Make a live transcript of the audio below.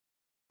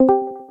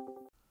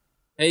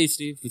Hey,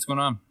 Steve, what's going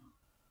on?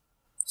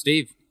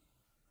 Steve,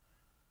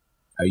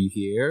 are you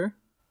here?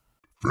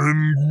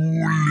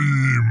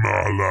 Fenguli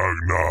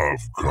malagnav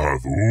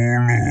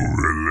Cthulhu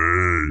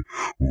relay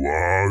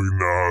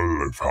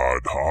wagnal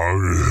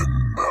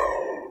fadhagen.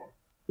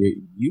 Are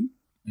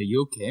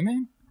you okay,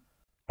 man?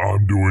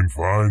 I'm doing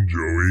fine,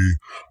 Joey.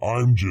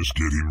 I'm just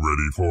getting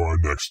ready for our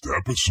next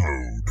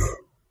episode.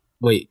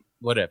 Wait,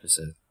 what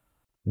episode?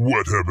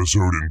 What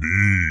episode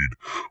indeed?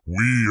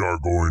 We are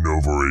going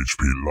over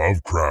H.P.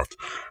 Lovecraft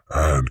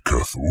and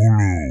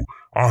Cthulhu.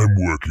 I'm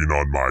working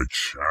on my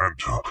chant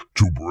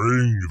to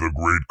bring the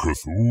great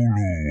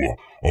Cthulhu,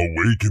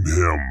 awaken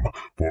him,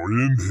 for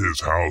in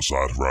his house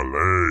at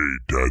R'lyeh,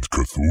 dead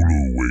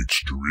Cthulhu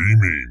waits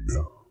dreaming.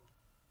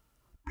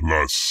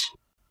 Plus,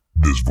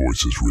 this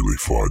voice is really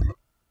fun.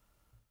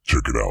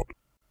 Check it out.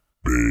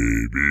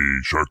 Baby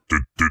shark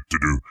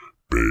do-do-do-do,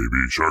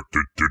 baby shark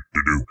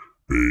do-do-do-do,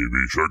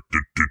 baby shark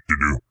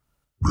do-do-do-do,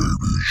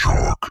 baby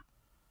shark.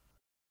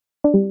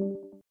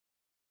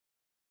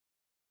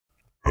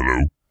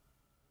 Hello?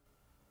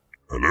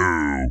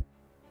 Hello?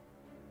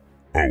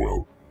 Oh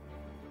well,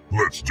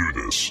 let's do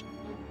this.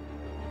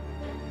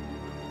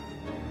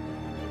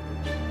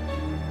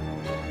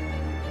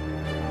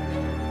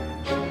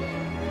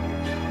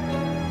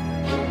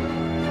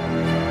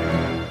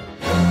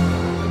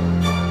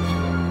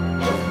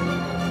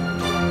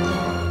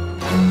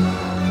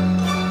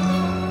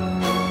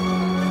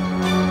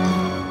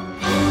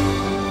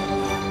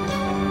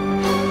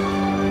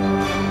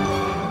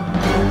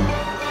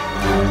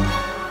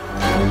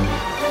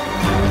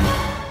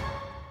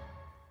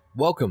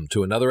 Welcome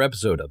to another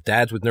episode of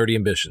Dads with Nerdy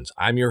Ambitions.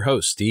 I'm your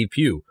host, Steve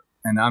Pugh.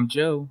 And I'm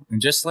Joe, and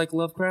just like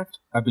Lovecraft,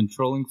 I've been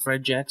trolling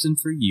Fred Jackson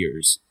for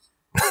years.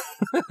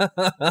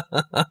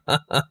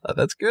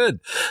 That's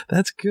good.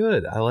 That's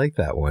good. I like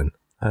that one.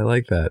 I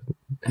like that.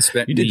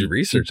 You did your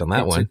research on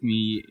that one. It took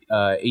me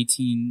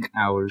 18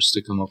 hours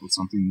to come up with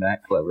something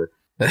that clever.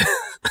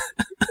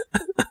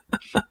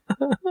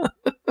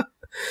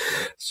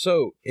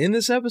 So, in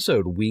this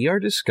episode, we are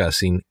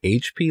discussing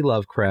H.P.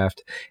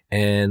 Lovecraft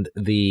and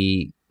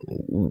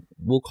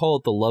we'll call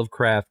it the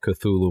Lovecraft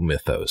Cthulhu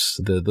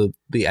mythos.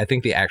 I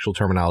think the actual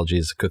terminology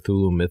is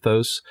Cthulhu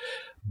mythos,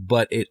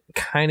 but it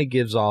kind of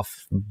gives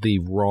off the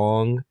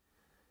wrong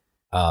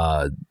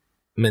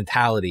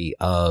mentality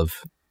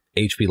of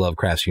H.P.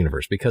 Lovecraft's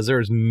universe, because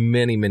there's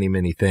many, many,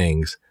 many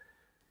things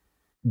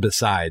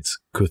besides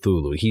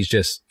Cthulhu. He's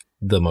just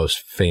the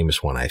most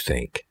famous one, I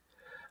think.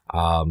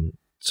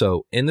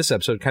 So in this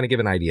episode, kind of give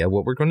an idea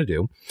what we're going to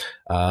do.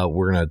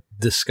 We're going to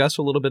discuss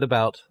a little bit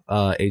about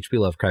H.P.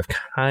 Lovecraft,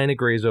 kind of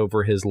graze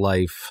over his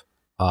life.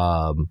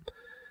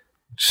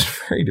 Just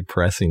very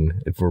depressing,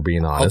 if we're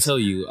being honest. I'll tell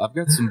you, I've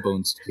got some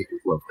bones to pick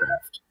with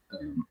Lovecraft.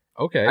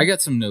 Okay. I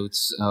got some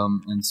notes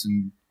and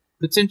some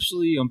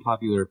potentially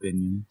unpopular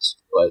opinions,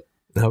 but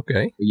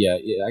okay. Yeah,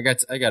 I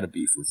got a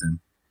beef with him.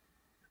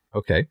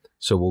 Okay,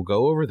 so we'll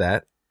go over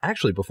that.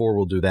 Actually, before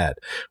we'll do that,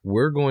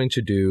 we're going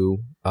to do,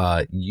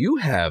 you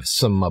have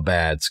some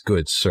mabads,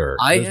 good sir.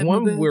 There's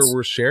one mabads? Where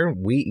we're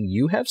sharing,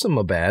 you have some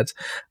mabads,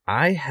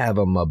 I have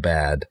a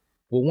mabad.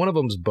 Well, one of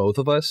them's both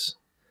of us,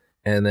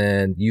 and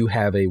then you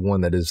have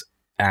one that is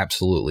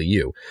absolutely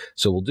you.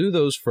 So we'll do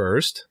those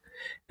first,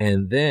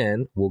 and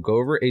then we'll go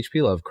over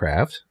H.P.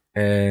 Lovecraft,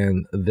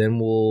 and then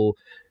we'll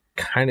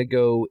kind of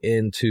go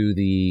into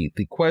the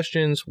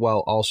questions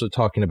while also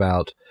talking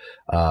about,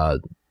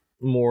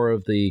 more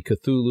of the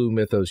Cthulhu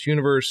mythos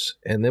universe,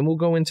 and then we'll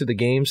go into the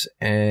games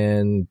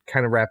and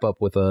kind of wrap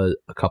up with a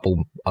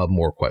couple of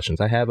more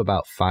questions. I have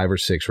about 5 or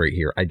 6 right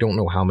here. I don't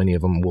know how many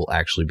of them we'll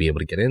actually be able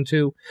to get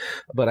into,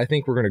 but I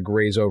think we're going to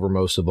graze over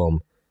most of them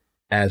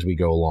as we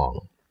go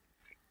along.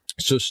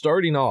 So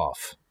starting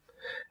off,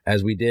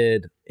 as we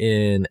did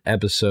in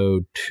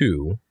episode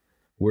 2,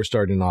 we're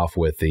starting off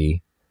with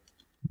the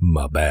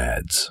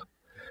mabads.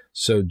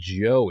 So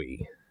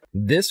Joey,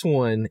 this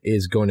one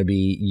is going to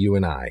be you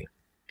and I.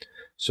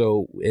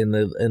 So in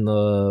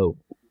the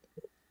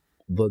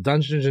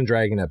Dungeons and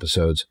Dragons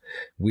episodes,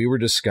 we were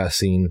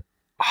discussing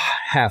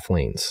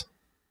halflings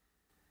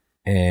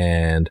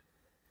and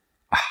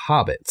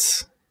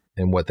hobbits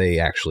and what they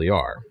actually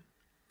are.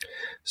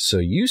 So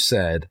you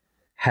said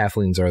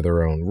halflings are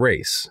their own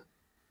race.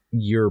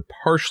 You're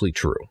partially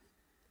true.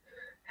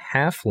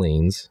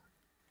 Halflings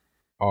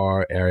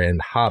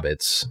and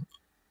hobbits.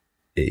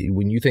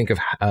 When you think of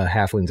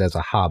halflings as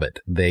a hobbit,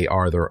 they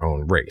are their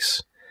own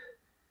race.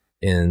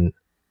 In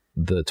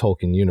the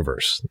Tolkien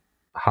universe,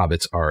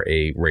 hobbits are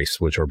a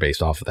race which are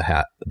based off of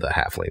the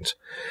halflings.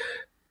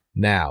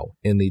 Now,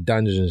 in the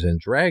Dungeons and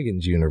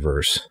Dragons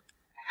universe,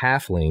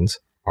 halflings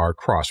are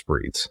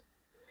crossbreeds.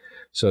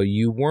 So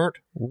you weren't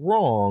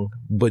wrong,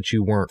 but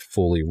you weren't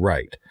fully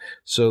right.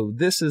 So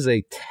this is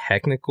a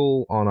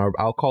technical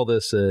I'll call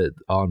this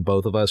on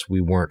both of us.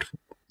 We weren't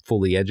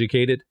fully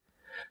educated.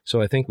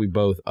 So I think we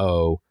both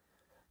owe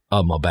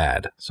a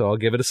mabad. So I'll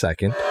give it a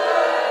second.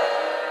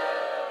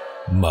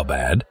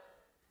 Mabad.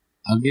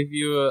 I'll give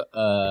you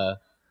a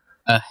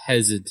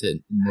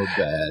hesitant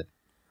mabad.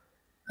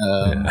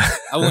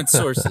 I want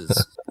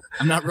sources.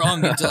 I'm not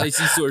wrong until I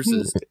see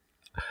sources.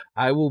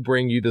 I will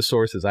bring you the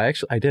sources. I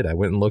did. I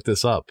went and looked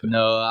this up.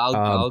 No,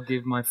 I'll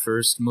give my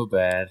first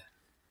Mobad.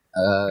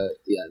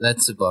 Yeah,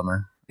 that's a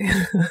bummer.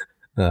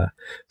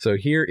 So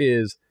here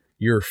is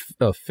your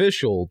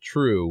official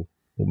true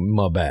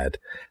Mobad.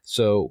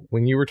 So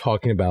when you were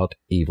talking about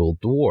evil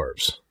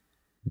dwarves,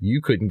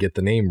 you couldn't get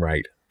the name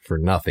right for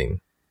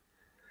nothing.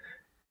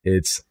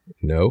 It's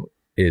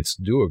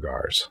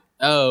Duergars.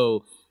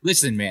 Oh,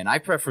 listen, man, I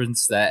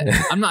preference that.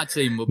 I'm not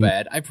saying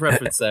Mobad. I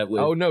preference that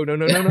with... Oh, no.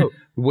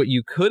 What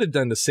you could have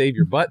done to save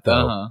your butt,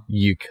 though,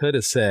 you could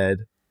have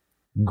said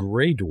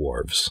Grey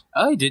Dwarves.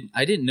 Oh, I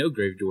didn't know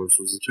Grey Dwarves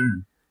was a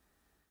term.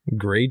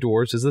 Grey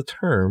Dwarves is a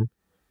term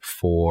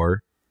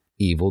for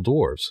evil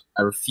dwarves.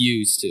 I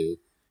refuse to.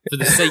 For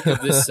the sake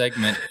of this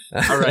segment,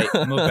 all right,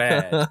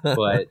 Mobad,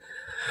 but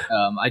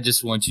I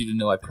just want you to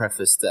know I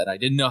prefaced that. I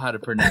didn't know how to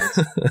pronounce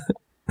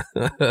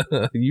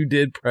it. You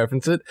did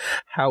preference it.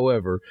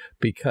 However,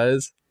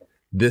 because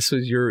this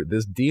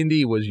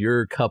D&D was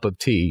your cup of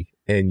tea,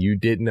 and you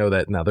didn't know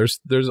that. Now,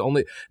 there's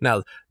only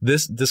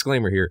this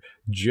disclaimer here.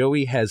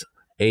 Joey has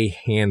a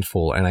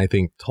handful, and I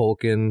think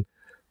Tolkien,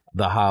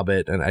 The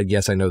Hobbit, and I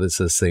guess I know this is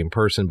the same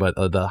person, but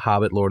The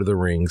Hobbit, Lord of the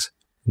Rings,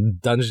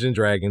 Dungeons and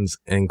Dragons,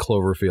 and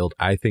Cloverfield.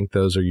 I think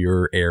those are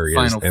your areas.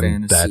 Final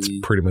Fantasy. That's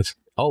pretty much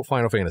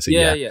Final Fantasy.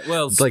 Yeah.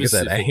 Well, like I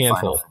said, a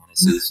handful. Final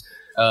Fantasies.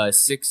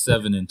 6,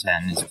 7, and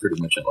 10 is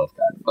pretty much all I've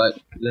got. But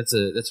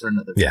that's for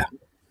another video. Yeah.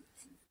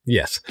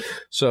 Yes.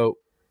 So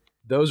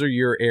those are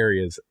your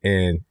areas,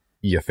 and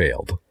you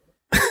failed.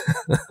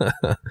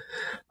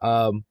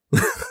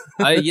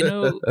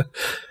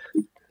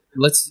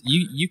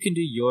 You can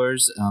do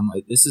yours.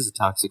 This is a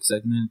toxic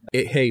segment.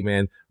 Hey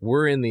man,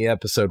 we're in the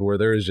episode where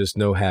there is just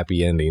no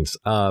happy endings.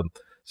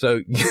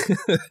 So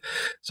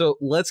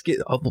let's get,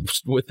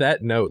 with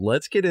that note,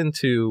 let's get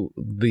into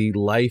the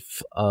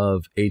life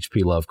of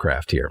H.P.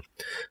 Lovecraft here.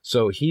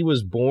 So he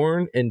was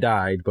born and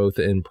died both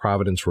in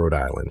Providence, Rhode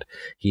Island.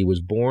 He was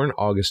born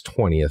August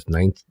 20th,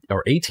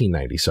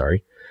 1890.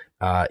 Sorry.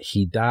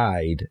 He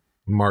died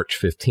March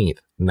 15th,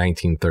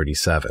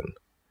 1937.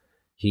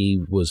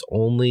 He was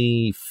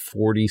only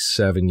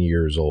 47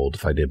 years old,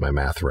 if I did my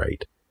math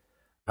right.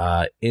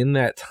 In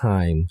that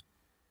time,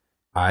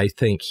 I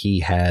think he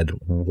had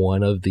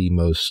one of the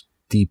most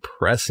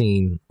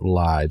depressing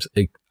lives.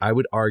 I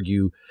would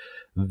argue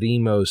the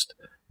most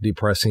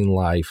depressing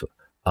life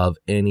of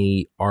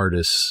any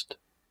artist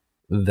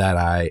that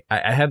I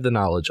have the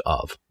knowledge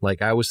of.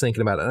 Like, I was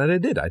thinking about it, and I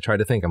did. I tried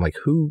to think. I'm like,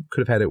 who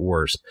could have had it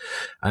worse?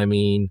 I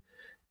mean,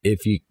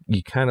 if you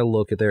kind of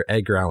look at their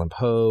Edgar Allan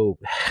Poe,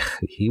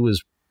 he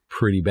was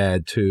pretty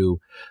bad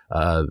too.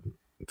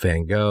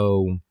 Van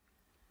Gogh,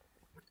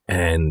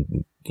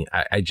 and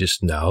I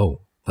just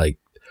know, like,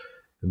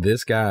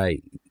 this guy,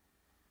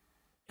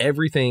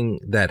 everything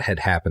that had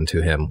happened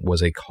to him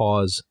was a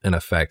cause and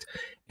effect.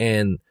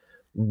 And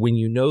when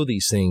you know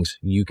these things,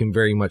 you can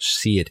very much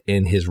see it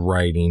in his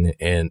writing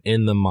and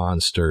in the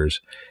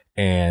monsters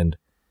and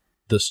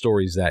the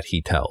stories that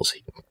he tells.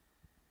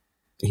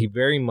 He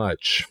very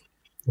much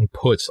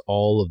puts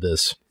all of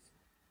this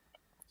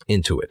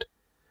into it.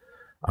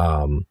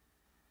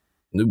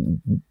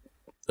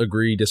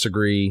 Agree,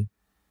 disagree,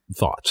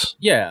 thoughts?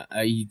 Yeah,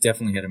 he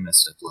definitely had a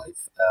messed up life.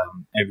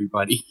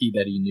 Everybody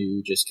that he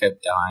knew just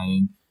kept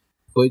dying,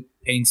 but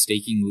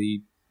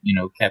painstakingly,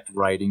 kept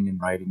writing and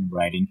writing and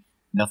writing.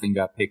 Nothing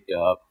got picked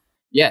up.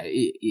 Yeah,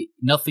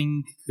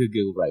 nothing could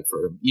go right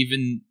for him.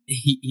 Even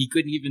he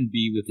couldn't even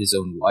be with his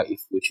own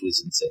wife, which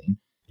was insane.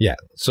 Yeah.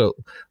 So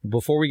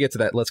before we get to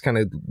that, let's kind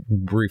of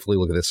briefly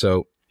look at this.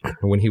 So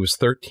when he was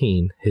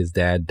 13, his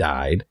dad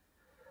died.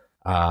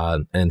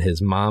 And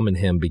his mom and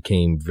him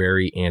became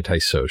very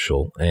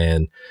antisocial,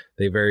 and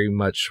they very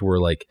much were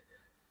like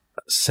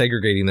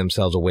segregating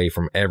themselves away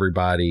from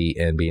everybody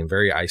and being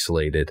very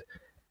isolated.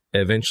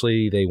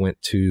 Eventually they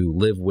went to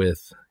live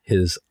with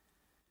his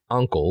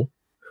uncle,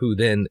 who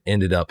then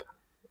ended up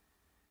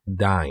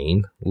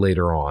dying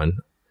later on.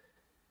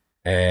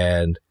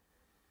 And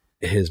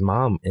his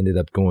mom ended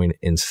up going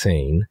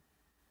insane,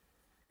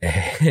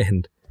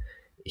 and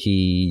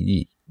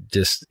he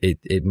just,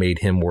 it made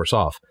him worse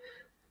off.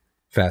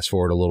 Fast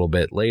forward a little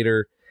bit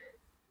later,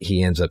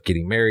 he ends up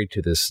getting married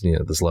to this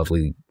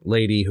lovely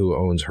lady who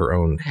owns her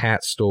own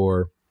hat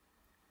store,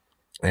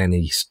 and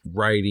he's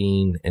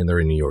writing, and they're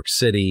in New York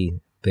City.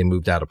 They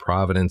moved out of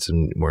Providence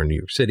and were in New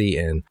York City,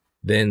 and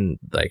then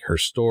like her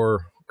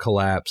store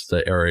collapsed,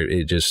 or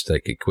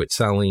it quit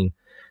selling.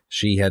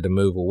 She had to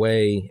move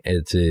away,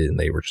 and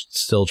they were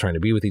still trying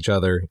to be with each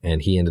other,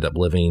 and he ended up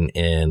living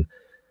in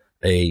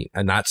a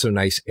not so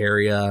nice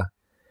area.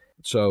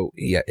 So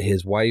yeah,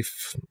 his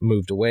wife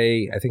moved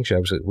away. I think she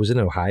was in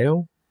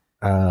Ohio.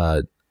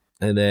 And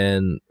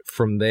then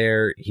from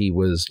there, he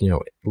was,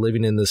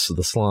 living in the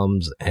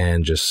slums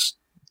and just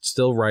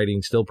still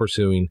writing, still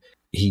pursuing.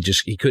 He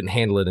couldn't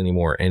handle it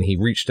anymore. And he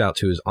reached out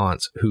to his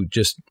aunts, who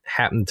just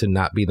happened to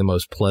not be the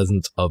most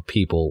pleasant of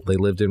people. They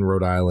lived in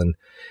Rhode Island,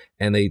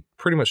 and they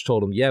pretty much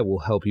told him, yeah, we'll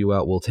help you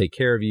out. We'll take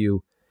care of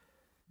you,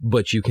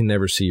 but you can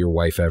never see your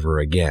wife ever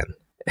again.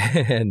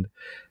 And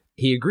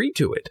he agreed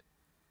to it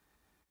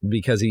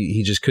because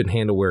he just couldn't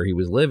handle where he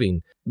was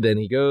living. Then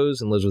he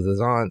goes and lives with his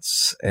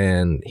aunts,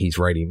 and he's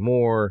writing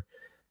more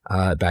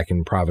back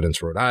in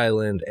Providence, Rhode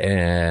Island.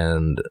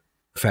 And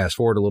fast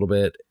forward a little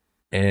bit,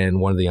 and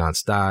one of the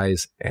aunts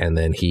dies, and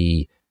then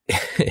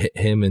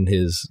him and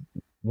his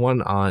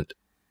one aunt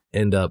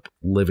end up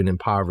living in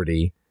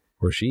poverty,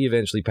 where she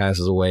eventually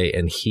passes away,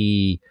 and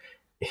he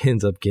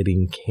ends up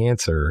getting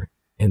cancer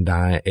and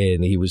die.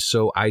 And he was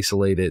so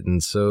isolated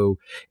and so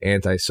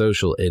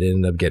antisocial, it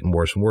ended up getting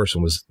worse and worse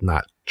and was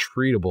not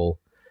treatable.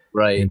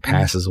 Right. And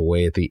passes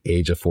away at the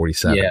age of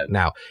 47. Yeah.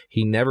 Now,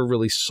 he never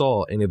really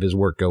saw any of his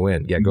work go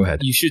in. Yeah, go ahead.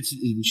 You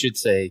should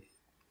say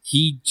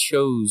he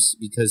chose,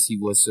 because he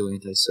was so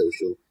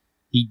antisocial,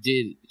 he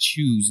did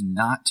choose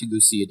not to go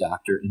see a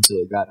doctor until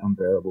it got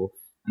unbearable.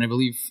 And I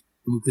believe,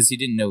 because he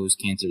didn't know it was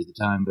cancer at the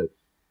time, but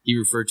he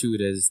referred to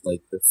it as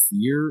like the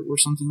fear or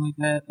something like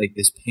that, like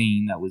this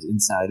pain that was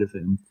inside of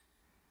him.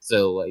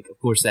 So, like, of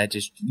course, that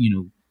just,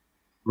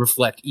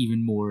 reflect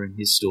even more in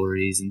his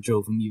stories and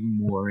drove him even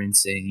more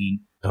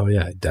insane. Oh,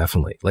 yeah,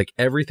 definitely. Like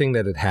everything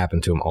that had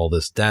happened to him, all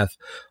this death,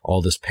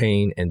 all this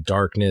pain and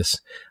darkness,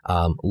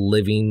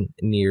 living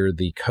near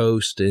the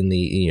coast in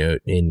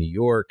in New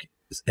York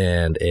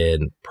and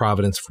in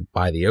Providence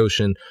by the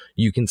ocean,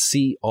 you can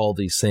see all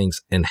these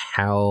things and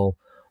how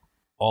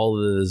all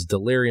of this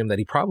delirium that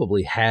he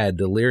probably had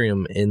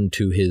delirium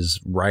into his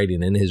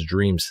writing, in his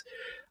dreams,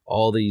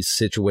 all these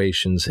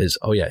situations,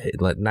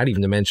 not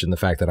even to mention the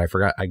fact that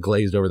I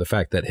glazed over the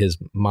fact that his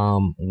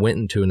mom went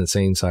into an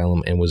insane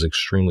asylum and was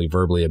extremely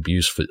verbally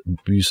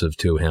abusive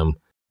to him.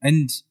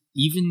 And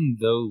even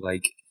though,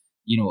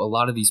 a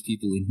lot of these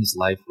people in his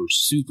life were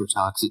super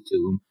toxic to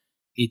him,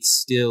 it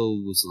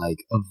still was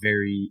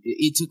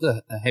it took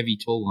a heavy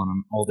toll on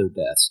him, all their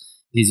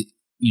deaths. His,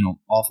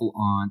 awful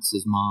aunts,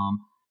 his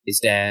mom, his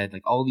dad,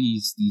 all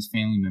these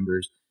family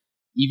members,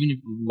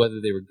 even whether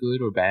they were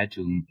good or bad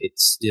to him, it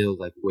still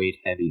weighed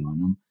heavy on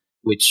him,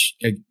 which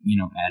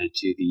added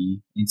to the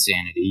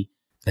insanity.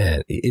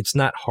 And it's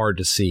not hard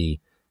to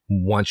see,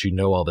 once you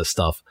know all this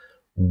stuff,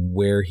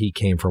 where he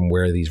came from,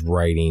 where these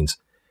writings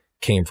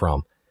came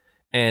from.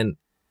 And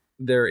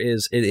there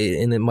is,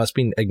 and it must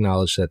be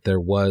acknowledged that there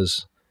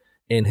was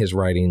in his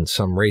writing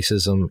some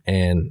racism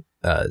and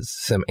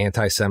some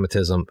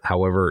anti-Semitism.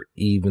 However,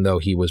 even though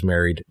he was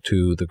married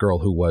to the girl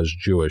who was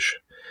Jewish.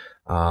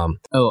 I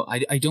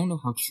don't know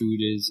how true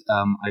it is.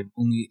 I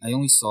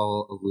only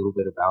saw a little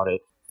bit about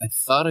it. I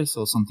thought I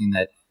saw something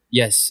that,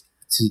 yes,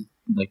 to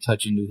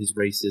touch into his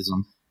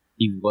racism,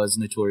 he was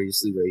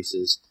notoriously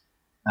racist.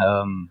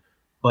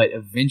 But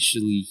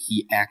eventually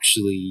he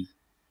actually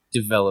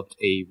developed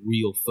a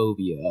real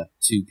phobia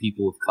to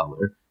people of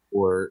color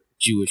or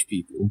Jewish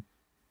people.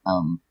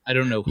 I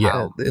don't know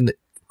how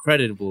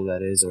creditable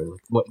that is, or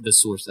what the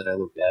source that I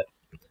looked at,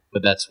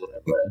 but that's what I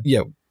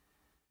read.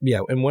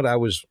 Yeah, and what I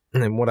was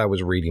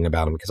reading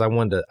about him, because I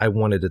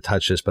wanted to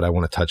touch this, but I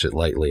want to touch it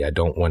lightly. I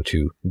don't want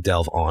to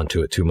delve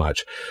onto it too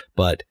much.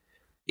 But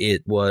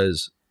it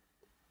was,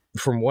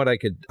 from what I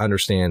could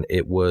understand,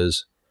 it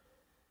was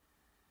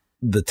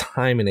the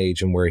time and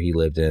age and where he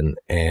lived in,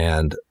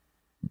 and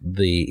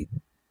the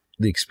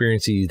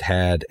experience he'd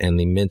had, and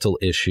the mental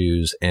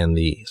issues, and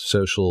the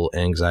social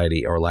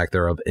anxiety or lack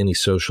thereof, any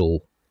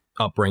social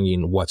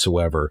upbringing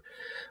whatsoever,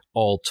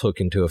 all took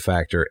into a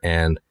factor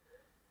and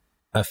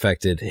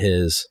affected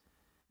his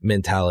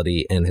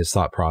mentality and his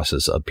thought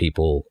process of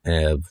people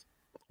of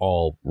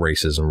all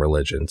races and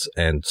religions.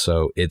 And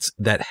so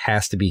that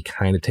has to be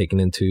kind of taken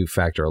into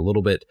factor a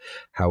little bit.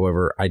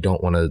 However, I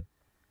don't want to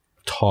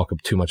talk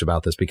too much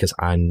about this because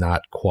I'm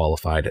not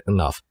qualified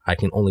enough. I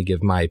can only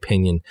give my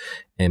opinion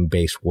and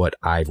base what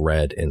I've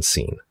read and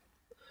seen.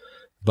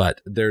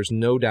 But there's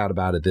no doubt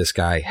about it. This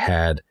guy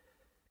had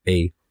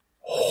a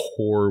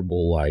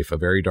horrible life, a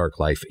very dark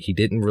life. He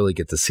didn't really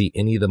get to see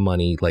any of the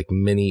money like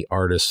many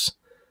artists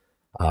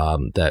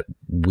that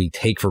we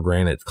take for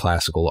granted,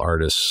 classical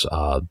artists,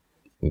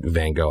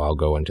 Van Gogh, I'll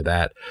go into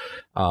that,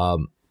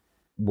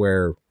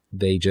 where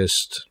they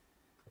just,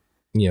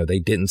 they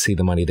didn't see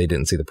the money, they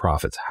didn't see the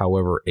profits.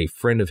 However, a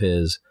friend of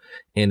his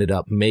ended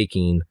up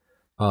making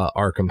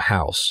Arkham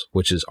House,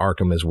 which is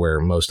Arkham is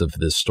where most of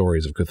the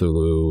stories of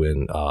Cthulhu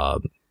and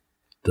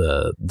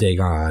the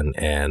Dagon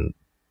and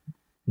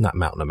not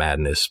Mountain of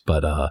Madness,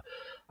 but I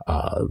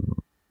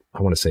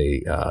want to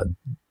say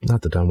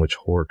not the Dunwich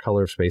Horror,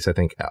 Color of Space. I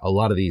think a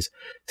lot of these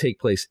take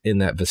place in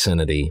that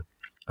vicinity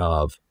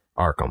of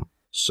Arkham.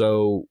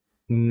 So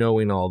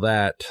knowing all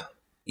that,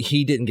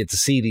 he didn't get to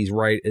see these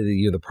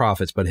the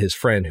profits, but his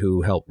friend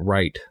who helped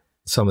write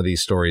some of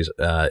these stories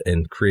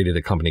and created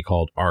a company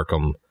called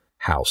Arkham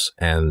House,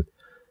 and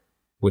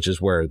which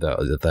is where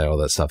all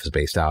that stuff is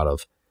based out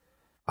of.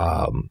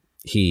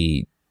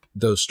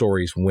 Those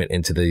stories went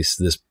into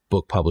this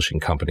book publishing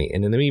company,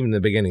 and even in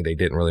the beginning they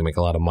didn't really make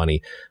a lot of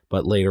money,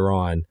 but later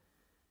on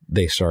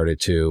they started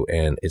to,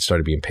 and it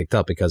started being picked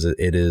up because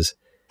it is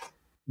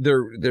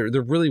there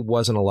really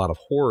wasn't a lot of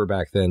horror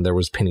back then. There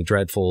was Penny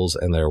Dreadfuls,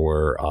 and there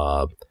were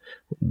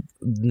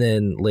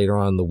then later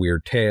on the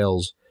Weird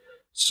Tales.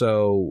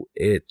 So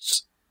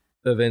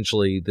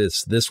eventually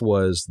this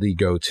was the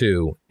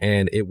go-to,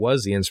 and it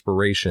was the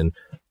inspiration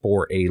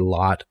for a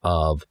lot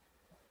of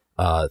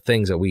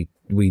things that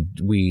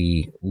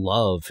we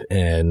love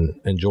and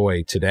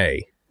enjoy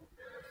today.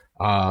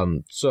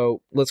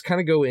 So let's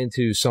kind of go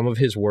into some of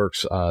his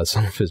works,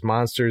 some of his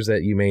monsters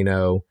that you may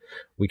know.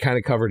 We kind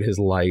of covered his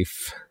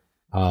life.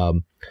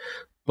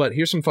 But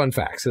here's some fun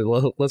facts.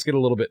 Let's get a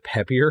little bit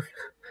peppier.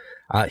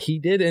 He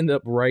did end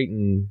up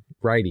writing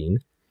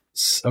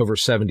over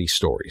 70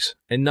 stories,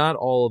 and not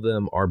all of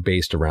them are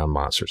based around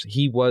monsters.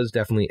 He was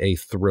definitely a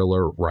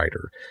thriller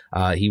writer.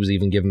 He was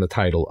even given the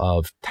title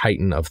of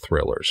Titan of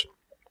Thrillers.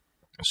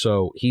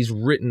 So he's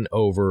written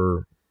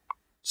over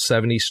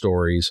 70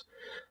 stories.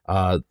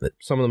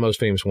 Some of the most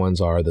famous ones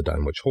are The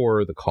Dunwich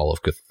Horror, The Call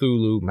of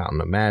Cthulhu,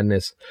 Mountain of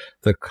Madness,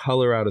 The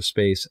Color Out of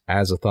Space,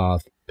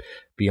 Azathoth,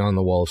 Beyond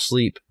the Wall of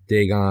Sleep,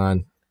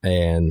 Dagon,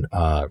 and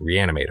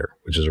Reanimator,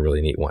 which is a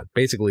really neat one.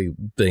 Basically,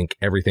 think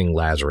everything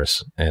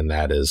Lazarus, and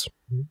that is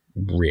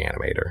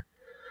Reanimator.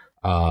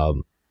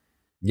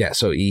 Yeah,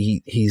 so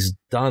he's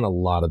done a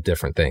lot of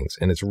different things,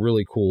 and it's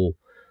really cool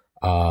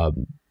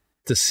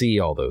to see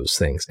all those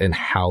things and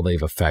how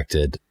they've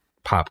affected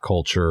pop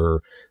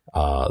culture,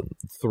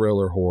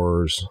 thriller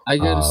horrors. I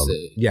gotta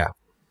say, yeah,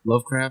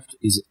 Lovecraft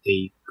is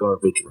a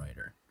garbage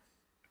writer.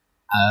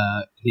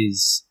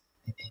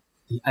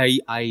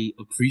 I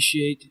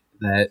appreciate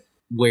that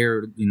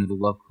where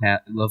the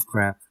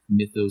Lovecraft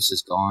mythos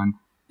is gone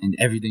and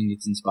everything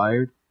gets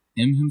inspired.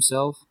 Him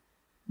himself,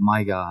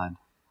 my God,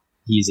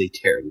 he is a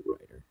terrible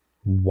writer.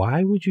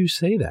 Why would you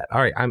say that?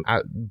 All right,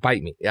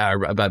 bite me.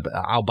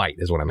 I'll bite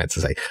is what I meant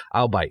to say.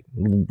 I'll bite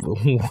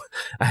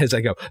as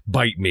I go.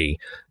 Bite me.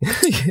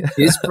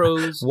 His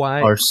prose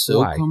are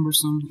so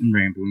cumbersome and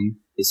rambling.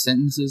 His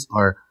sentences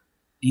are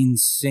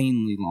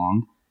insanely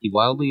long. He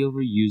wildly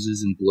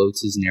overuses and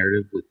bloats his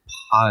narrative with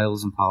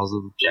piles and piles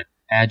of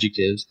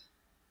adjectives.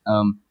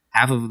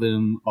 Half of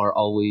them are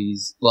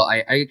always... Well,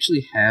 I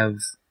actually have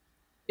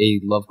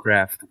a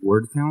Lovecraft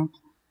word count,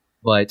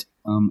 but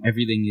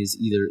everything is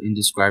either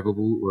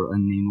indescribable or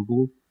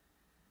unnameable.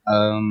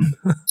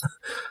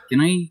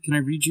 Can I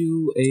read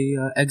you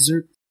a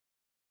excerpt?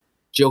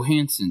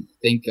 Johansson,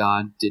 thank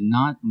God, did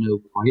not know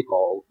quite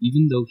all,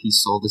 even though he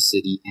saw the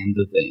city and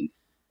the thing.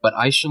 But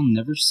I shall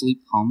never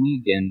sleep calmly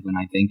again when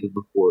I think of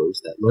the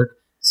horrors that lurk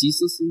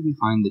ceaselessly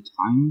behind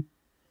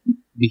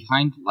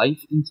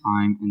life in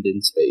time and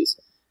in space,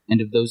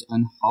 and of those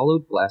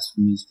unhallowed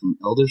blasphemies from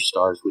elder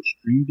stars which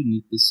dream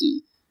beneath the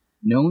sea,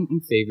 known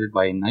and favored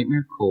by a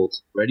nightmare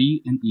cult,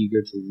 ready and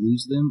eager to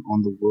lose them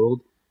on the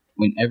world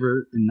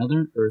whenever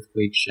another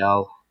earthquake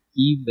shall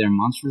heave their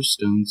monstrous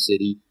stone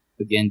city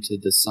again to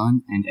the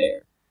sun and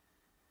air.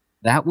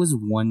 That was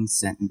one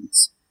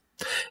sentence.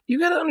 You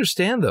got to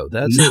understand, though,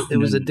 it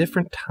was a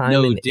different time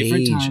and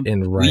age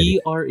in writing.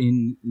 We are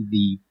in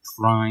the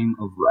prime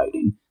of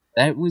writing.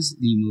 That was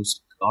the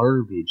most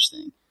garbage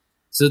thing.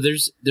 So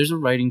there's a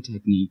writing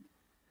technique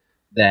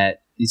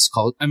that is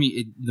called,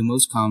 the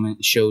most common,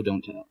 show,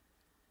 don't tell.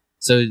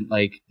 So,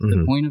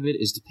 the point of it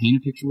is to paint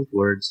a picture with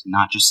words,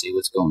 not just say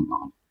what's going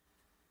on.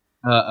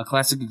 A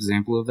classic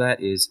example of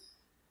that is,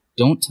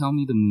 don't tell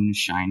me the moon is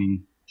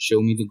shining,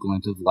 show me the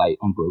glint of light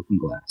on broken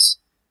glass.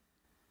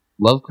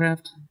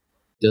 Lovecraft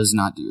does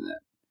not do that.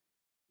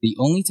 The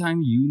only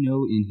time you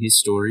know in his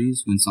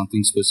stories when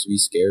something's supposed to be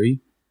scary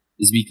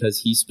is because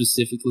he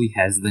specifically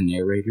has the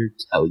narrator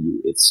tell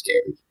you it's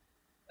scary.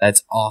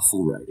 That's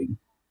awful writing.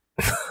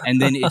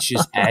 And then it's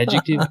just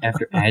adjective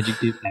after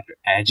adjective after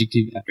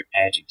adjective after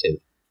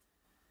adjective.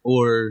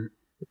 Or,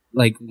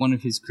 one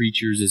of his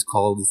creatures is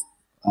called,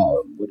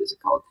 what is it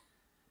called?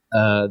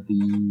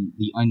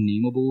 The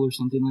Unnameable or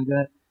something like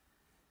that.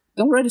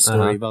 Don't write a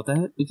story about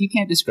that. If you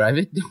can't describe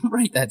it, don't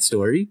write that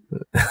story.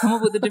 Come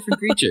up with a different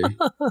creature.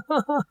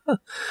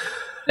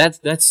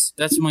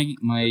 That's my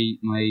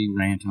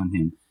rant on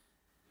him.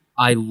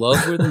 I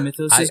love where the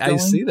mythos is going. I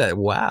see that.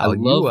 Wow. I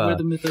love where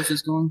the mythos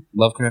is going.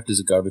 Lovecraft is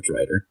a garbage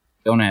writer.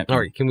 Don't have to. All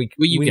right, can we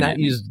not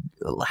use...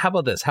 How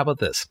about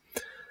this?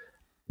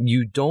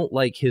 You don't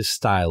like his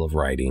style of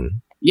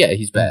writing. Yeah,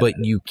 he's bad. But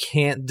you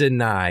can't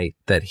deny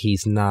that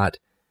he's not...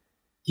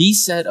 He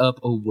set up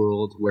a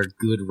world where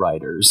good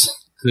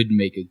writers could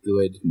make a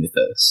good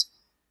mythos.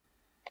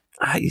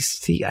 I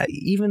see.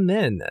 Even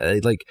then,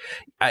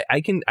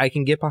 I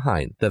can get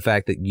behind the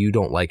fact that you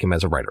don't like him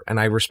as a writer, and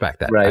I respect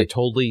that. Right. I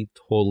totally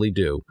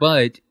do.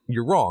 But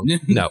you're wrong.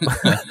 No,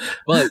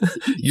 but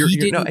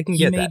I can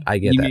get that. I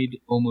get that. He made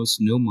almost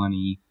no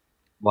money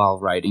while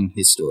writing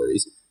his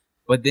stories.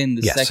 But then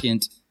the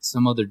second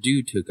some other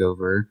dude took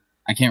over,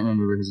 I can't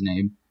remember his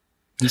name,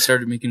 he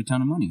started making a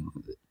ton of money off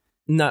of it.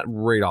 Not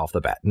right off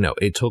the bat. No,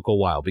 it took a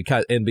while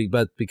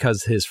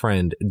because his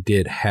friend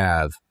did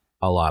have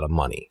a lot of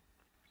money.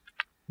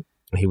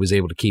 He was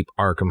able to keep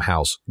Arkham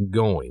House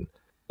going.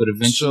 But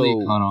eventually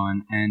it caught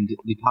on, and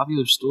the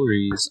popular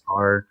stories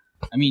are...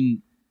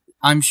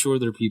 I'm sure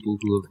there are people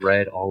who have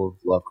read all of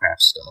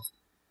Lovecraft's stuff.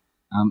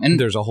 And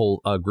there's a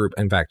whole group,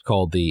 in fact,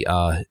 called the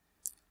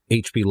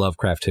H.P.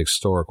 Lovecraft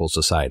Historical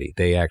Society.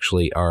 They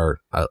actually are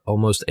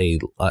almost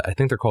I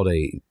think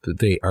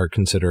they are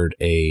considered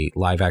a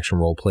live action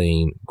role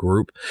playing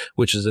group,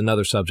 which is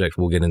another subject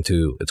we'll get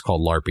into. It's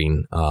called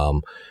LARPing,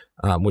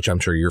 which I'm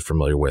sure you're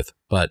familiar with,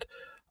 but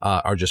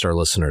are just our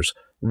listeners.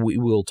 We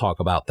will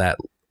talk about that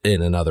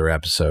in another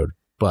episode.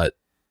 But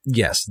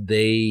yes,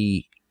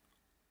 they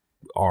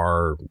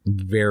are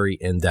very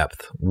in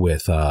depth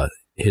with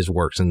his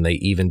works, and they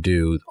even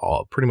do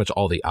pretty much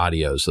all the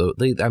audios. So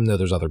I know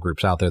there's other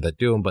groups out there that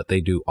do them, but they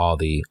do all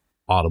the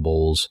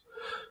audibles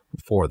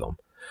for them.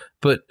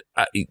 But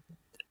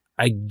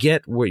I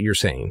get what you're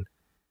saying.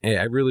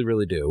 I really,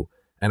 really do.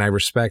 And I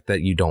respect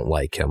that you don't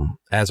like him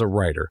as a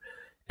writer.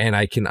 And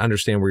I can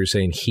understand where you're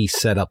saying he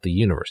set up the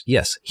universe.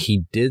 Yes,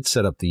 he did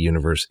set up the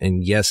universe.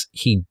 And yes,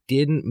 he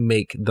didn't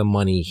make the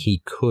money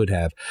he could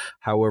have.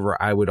 However,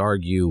 I would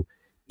argue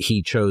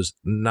he chose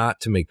not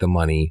to make the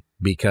money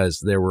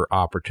because there were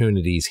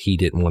opportunities he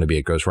didn't want to be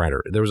a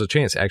ghostwriter. There was a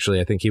chance, actually,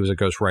 I think he was a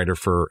ghostwriter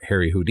for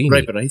Harry Houdini.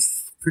 Right, but I'm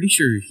pretty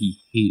sure he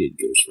hated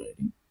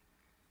ghostwriting.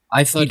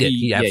 I thought he did.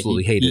 He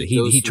absolutely hated it.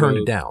 He turned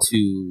it down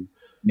to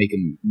make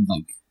him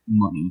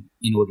money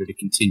in order to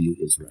continue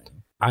his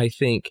writing. I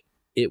think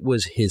it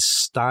was his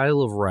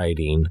style of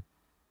writing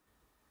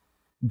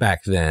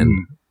back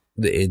then,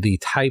 the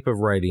type of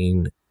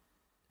writing.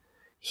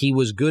 He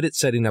was good at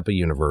setting up a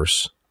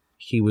universe.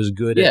 He was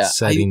good at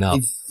setting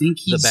up he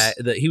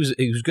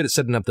was good at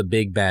setting up the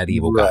big bad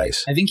evil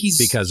guys. I think he's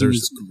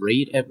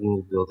great at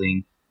world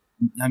building.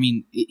 I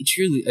mean,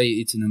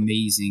 it's an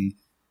amazing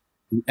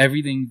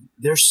everything.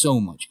 There's so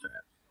much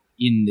crap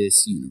in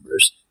this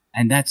universe,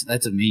 and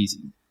that's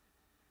amazing.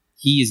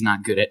 He is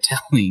not good at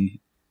telling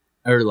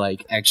or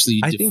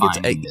actually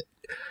defining it.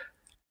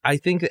 I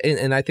think,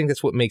 and I think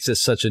that's what makes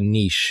this such a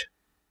niche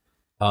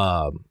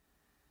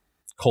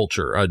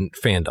culture, a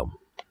fandom.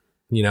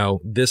 You know,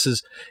 this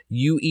is,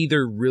 you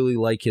either really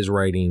like his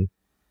writing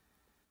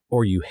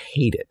or you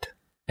hate it.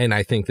 And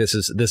I think this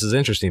is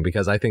interesting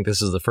because I think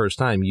this is the first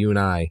time you and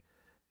I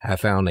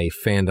have found a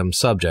fandom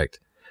subject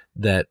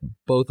that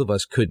both of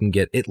us couldn't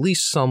get at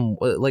least some,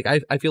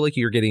 I feel like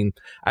you're getting,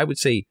 I would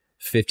say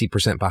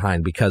 50%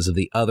 behind because of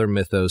the other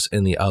mythos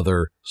and the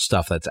other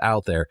stuff that's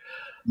out there.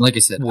 Like I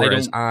said,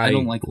 I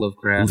don't like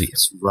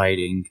Lovecraft's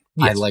writing.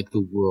 Yes. I like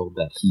the world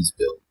that he's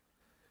built.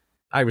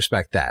 I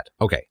respect that.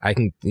 Okay. I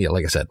can,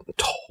 like I said,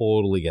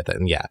 totally get that.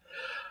 And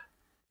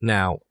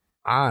now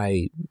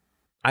I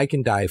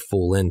can dive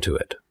full into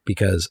it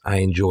because I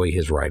enjoy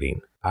his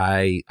writing.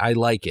 I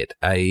like it.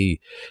 I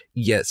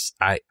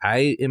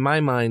in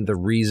my mind, the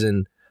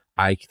reason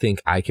I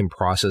think I can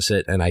process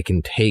it and I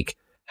can take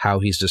how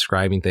he's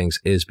describing things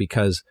is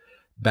because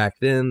back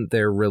then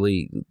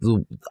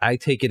I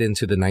take it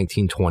into the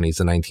 1920s,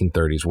 the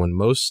 1930s when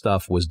most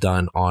stuff was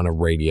done on a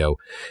radio,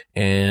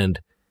 and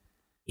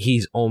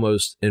he's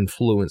almost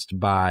influenced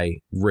by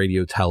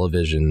radio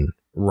television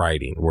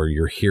writing where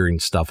you're hearing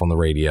stuff on the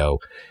radio.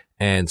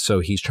 And so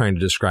he's trying to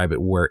describe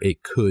it where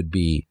it could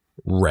be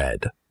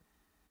read.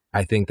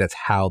 I think that's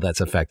how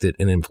that's affected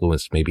and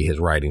influenced maybe his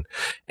writing.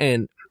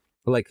 And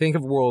think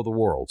of War of the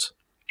Worlds,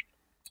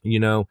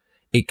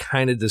 it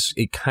kind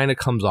of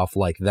comes off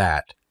like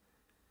that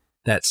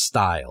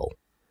style.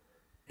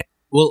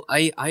 Well,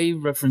 I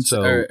reference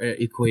or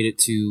equate it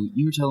to,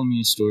 you were telling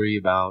me a story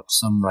about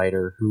some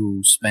writer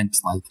who spent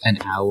an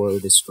hour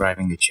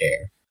describing a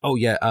chair. Oh,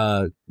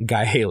 yeah,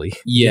 Guy Haley.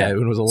 Yeah,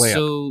 it was a lamp.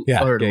 So,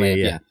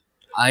 yeah.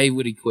 I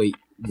would equate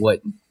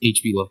what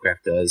H.P.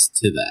 Lovecraft does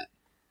to that.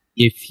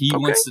 If he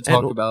wants to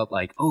talk about,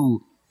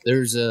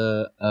 there's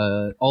a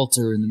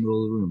altar in the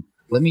middle of the room,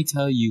 let me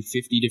tell you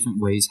 50 different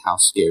ways how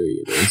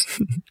scary it is.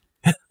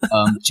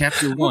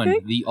 Chapter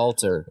 1, The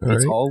Altar.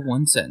 It's all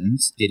one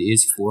sentence. It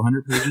is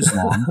 400 pages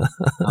long.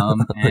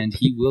 And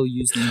he will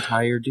use the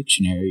entire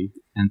dictionary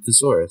and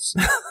thesaurus.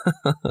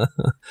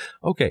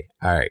 Okay.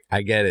 All right.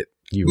 I get it.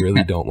 You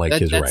really don't like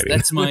his writing.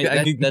 That's my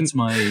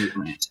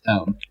rant.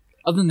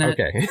 Other than that,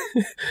 okay.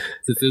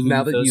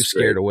 Now that you've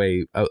scared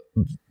away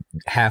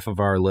half of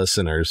our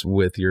listeners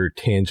with your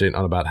tangent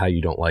on about how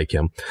you don't like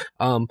him,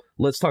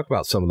 let's talk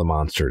about some of the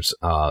monsters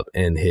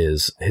and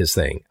his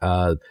thing.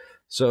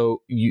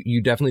 So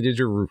you definitely did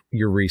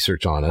your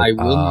research on it. I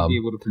will not be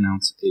able to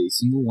pronounce a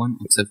single one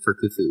except for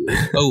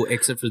Cthulhu. Oh,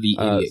 except for the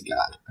Idiot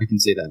God. I can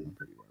say that one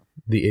pretty well.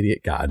 The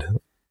Idiot God.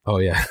 Oh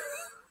yeah.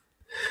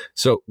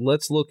 So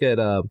let's look at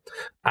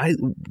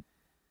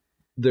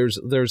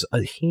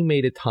he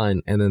made a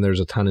ton, and then there's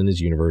a ton in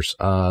his universe.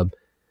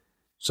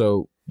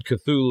 So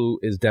Cthulhu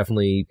is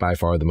definitely by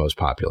far the most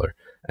popular.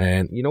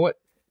 And you know what?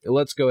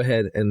 Let's go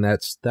ahead, and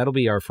that'll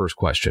be our first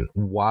question.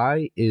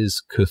 Why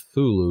is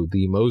Cthulhu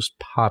the most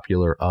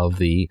popular of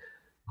the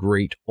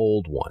great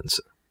old ones?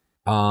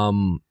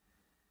 I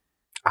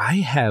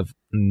have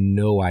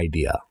no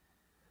idea.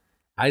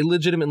 I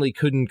legitimately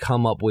couldn't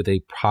come up with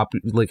a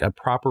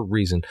proper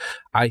reason.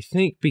 I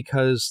think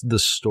because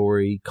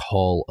the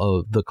Call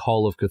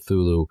of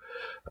Cthulhu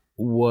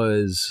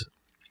was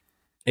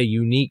a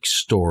unique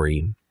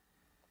story.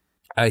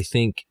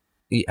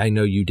 I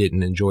know you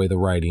didn't enjoy the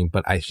writing,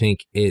 but I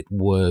think it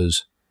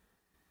was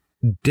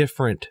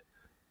different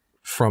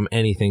from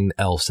anything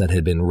else that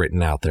had been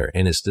written out there.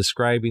 And it's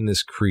describing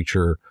this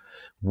creature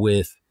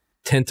with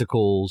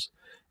tentacles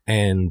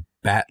and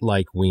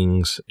bat-like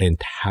wings and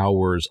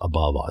towers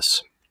above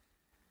us.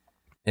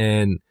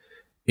 And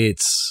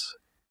it's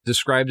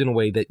described in a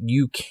way that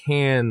you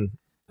can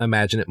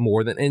imagine it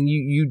more than, and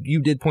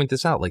you did point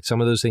this out, like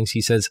some of those things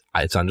he says,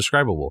 it's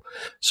undescribable.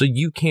 So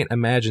you can't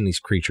imagine these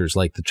creatures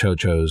like the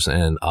Chochos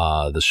and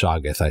the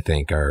Shoggoth, I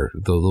think, are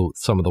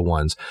some of the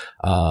ones,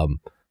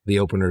 the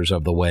openers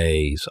of the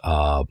ways,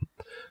 some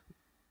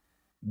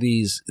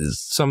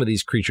of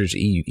these creatures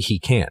he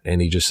can't,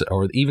 and he just,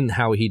 or even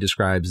how he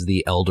describes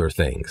the elder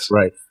things.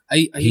 Right.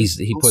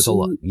 He puts a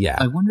lot. Yeah.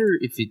 I wonder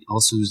if it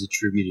also is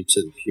attributed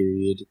to the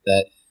period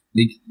that,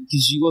 like,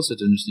 because you also have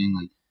to understand,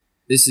 like,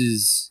 this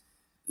is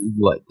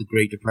what the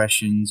Great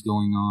Depression's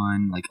going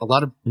on, like a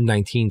lot of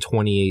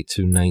 1928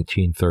 to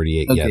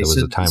 1938. Okay, yeah, there was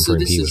a time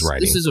frame he was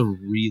writing. This is a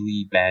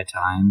really bad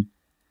time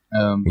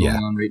going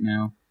on right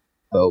now.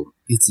 Oh,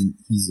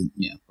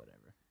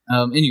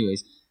 whatever.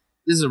 Anyways,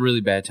 this is a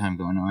really bad time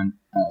going on.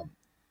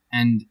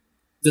 And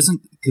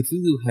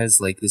Cthulhu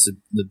has like this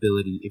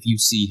ability, if you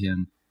see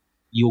him,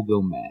 you'll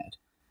go mad,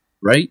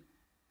 right?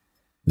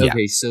 Yeah.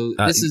 Okay, so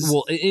this is...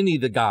 Well, any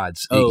of the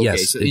gods,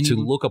 yes, so to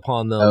look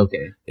upon them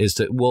is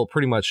to... Well,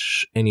 pretty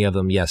much any of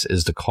them, yes,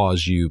 is to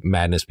cause you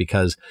madness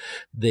because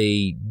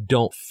they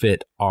don't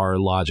fit our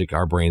logic.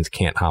 Our brains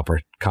can't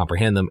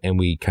comprehend them, and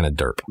we kind of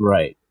derp.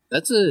 Right.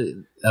 That's a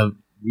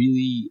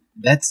really...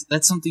 That's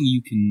something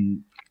you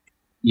can,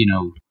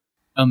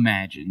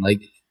 imagine.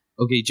 Like,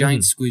 okay,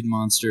 giant squid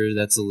monster,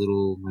 that's a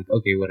little, like,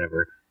 okay,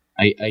 whatever.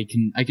 I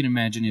can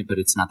imagine it, but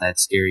it's not that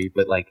scary.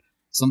 But, like,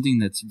 something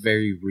that's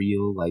very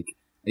real, like...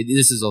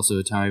 This is also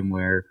a time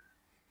where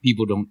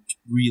people don't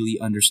really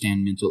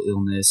understand mental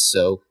illness,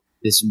 so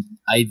this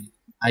I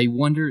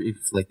wonder if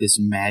like this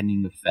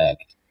maddening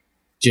effect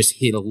just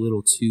hit a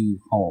little too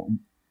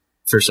home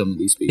for some of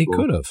these people.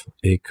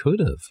 It could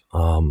have.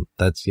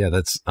 That's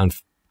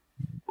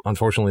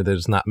unfortunately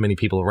there's not many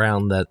people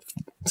around that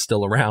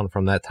still around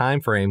from that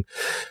time frame.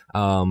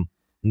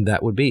 That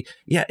would be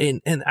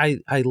and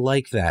I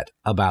like that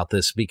about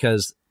this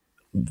because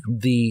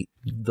the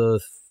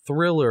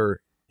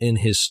thriller in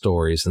his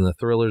stories and the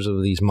thrillers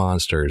of these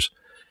monsters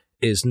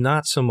is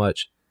not so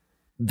much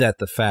that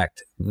the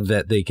fact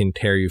that they can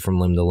tear you from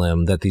limb to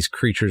limb, that these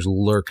creatures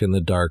lurk in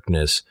the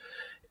darkness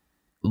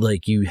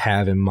like you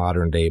have in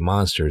modern day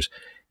monsters.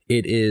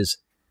 It is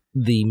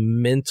the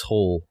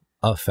mental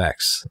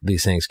effects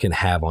these things can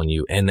have on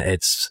you. And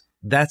that's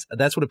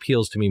what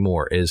appeals to me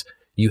more is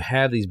you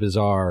have these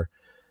bizarre,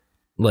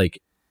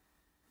 like,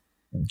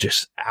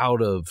 just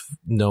out of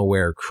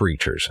nowhere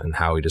creatures and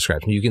how he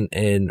describes them.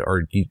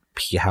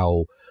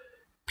 How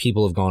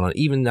people have gone on,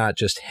 even not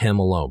just him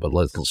alone, but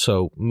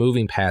so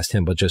moving past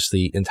him, but just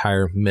the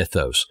entire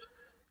mythos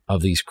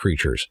of these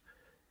creatures,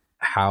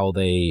 how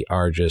they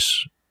are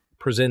just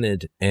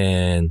presented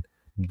and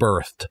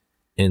birthed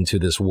into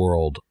this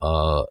world.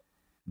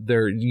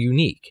 They're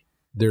unique.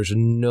 There's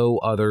no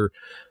other,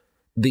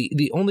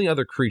 the only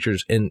other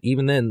creatures, and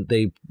even then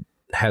they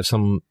have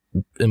some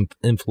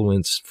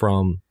influence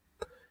from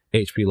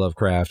H.P.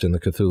 Lovecraft and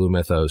the Cthulhu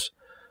mythos,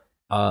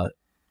 are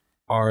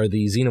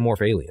the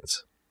xenomorph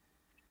aliens.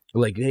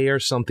 Like, they are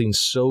something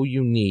so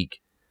unique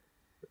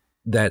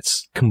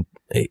that's,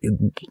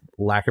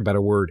 lack of a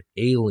better word,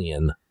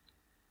 alien,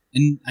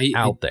 and I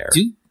there. I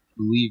do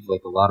believe,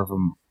 like, a lot of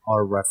them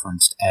are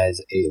referenced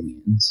as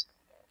aliens.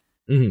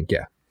 Mm-hmm,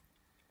 yeah.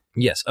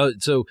 Yes.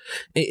 So,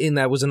 and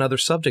that was another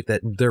subject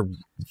that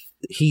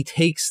he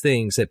takes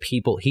things that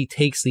he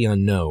takes the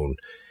unknown,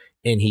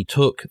 and he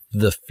took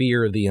the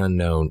fear of the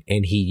unknown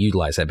and he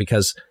utilized that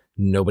because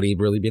nobody had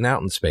really been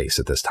out in space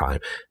at this time.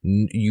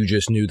 You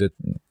just knew that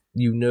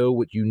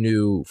what you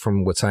knew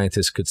from what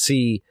scientists could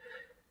see,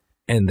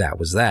 and that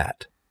was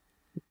that.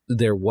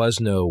 There was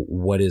no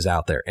what is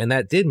out there. And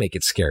that did make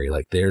it scary.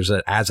 Like, there's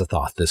an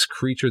Azathoth, this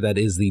creature that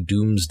is the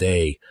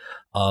doomsday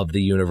of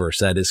the universe.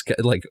 That is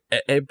like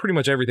pretty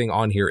much everything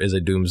on here is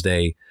a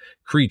doomsday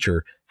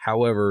creature.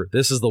 However,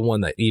 this is the one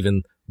that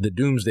even the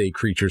doomsday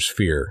creatures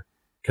fear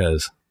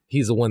because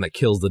he's the one that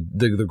kills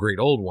the great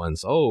old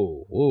ones.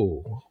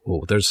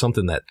 Oh, there's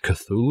something that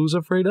Cthulhu's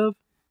afraid of?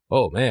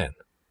 Oh, man.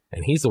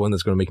 And he's the one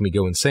that's going to make me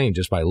go insane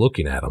just by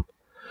looking at him.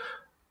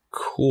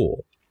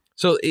 Cool.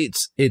 So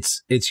it's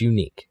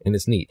unique and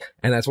it's neat.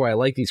 And that's why I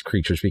like these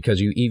creatures,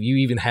 because you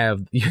even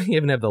have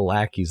the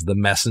lackeys, the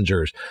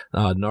messengers,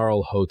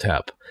 Gnarl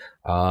Hotep,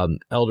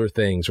 elder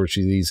things, which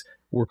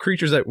were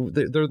creatures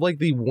that they're like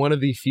one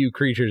of the few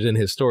creatures in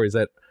his stories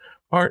that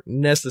aren't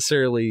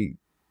necessarily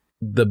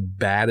the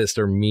baddest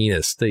or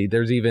meanest.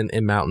 There's even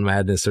in Mountain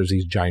Madness, there's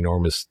these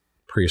ginormous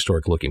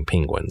prehistoric looking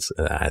penguins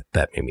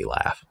that made me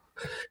laugh.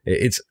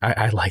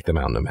 I like the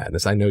Mountain of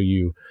Madness. I know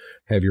you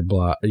have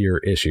your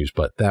issues,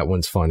 but that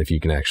one's fun if you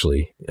can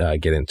actually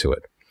get into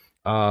it.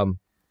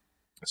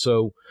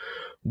 So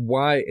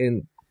why,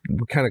 and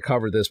we kind of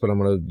covered this, but I'm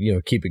going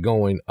to keep it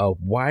going.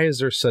 Why is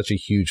there such a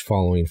huge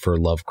following for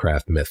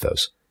Lovecraft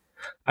mythos?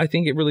 I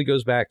think it really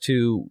goes back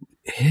to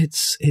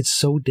it's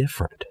so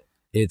different.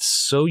 It's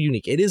so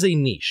unique. It is a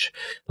niche.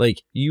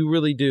 Like, you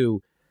really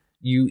do.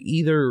 You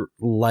either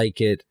like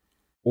it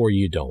or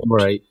you don't.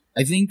 Right.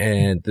 I think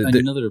and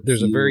another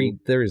appeal,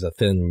 there is a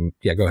thin.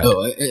 Yeah, go ahead.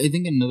 Oh, I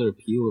think another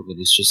appeal of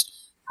it is just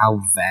how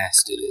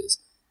vast it is.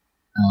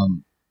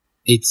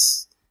 It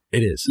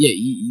is.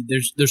 Yeah,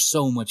 there's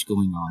so much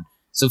going on.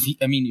 So if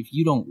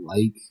you don't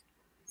like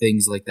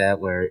things like that,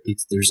 where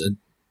there's an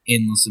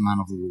endless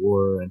amount of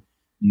lore and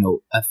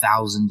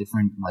 1,000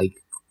 different like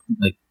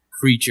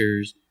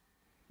creatures,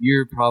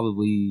 you're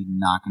probably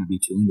not going to be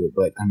too into it.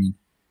 But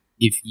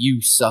if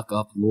you suck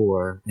up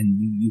lore and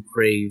you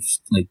crave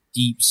like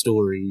deep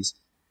stories,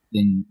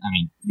 then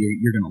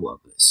you're going to love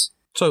this.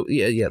 So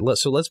yeah.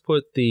 Let's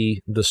put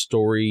the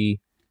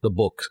story, the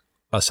book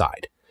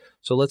aside.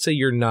 So let's say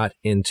you're not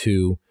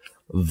into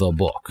the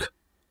book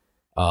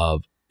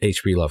of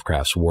H.P.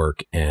 Lovecraft's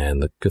work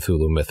and the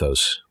Cthulhu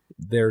mythos.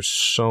 There's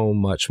so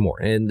much more.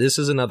 And this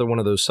is another one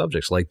of those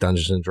subjects like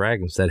Dungeons and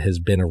Dragons that has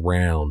been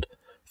around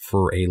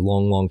for a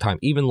long, long time,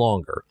 even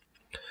longer.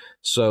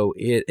 So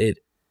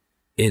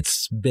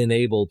it's been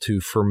able to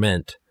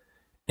ferment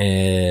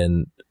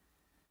and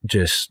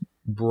just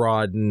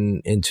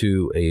broaden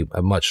into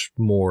a much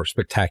more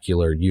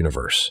spectacular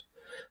universe.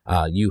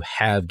 You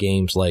have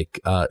games like,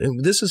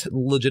 this is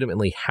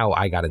legitimately how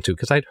I got into it,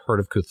 because I'd heard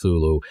of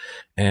Cthulhu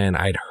and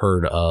I'd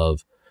heard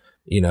of,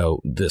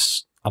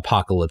 this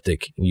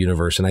apocalyptic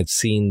universe, and I'd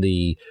seen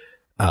the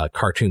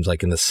cartoons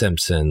like in The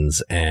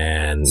Simpsons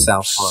and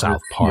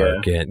South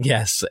Park. Yeah. And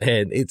yes,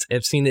 and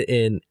I've seen it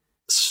in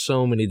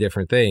so many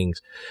different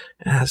things.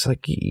 And I was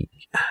like,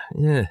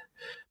 yeah.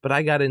 But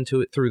I got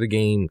into it through the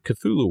game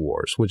Cthulhu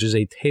Wars, which is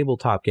a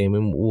tabletop game,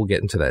 and we'll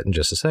get into that in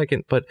just a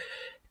second. But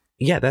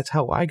yeah, that's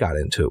how I got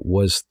into it,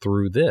 was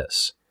through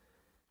this,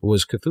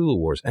 was Cthulhu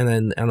Wars.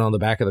 And on the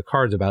back of the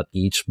cards about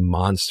each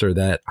monster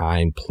that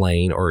I'm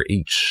playing, or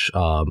each,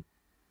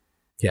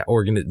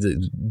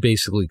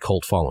 basically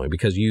cult following,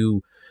 because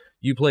you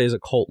play as a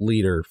cult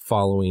leader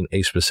following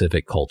a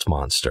specific cult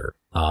monster,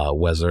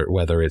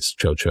 whether it's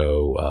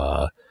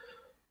Chocho,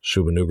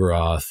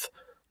 Shub-Niggurath,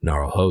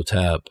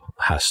 Nyarlathotep,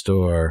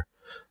 Hastur,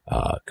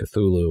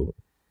 Cthulhu,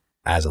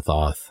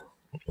 Azathoth.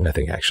 I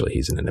think actually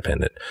he's an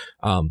independent.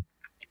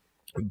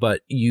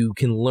 But you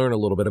can learn a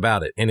little bit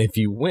about it. And if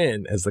you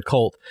win as the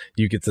cult,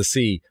 you get to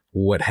see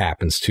what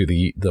happens to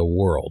the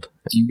world.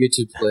 You get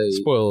to play...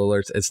 Spoiler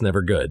alerts, it's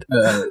never good. I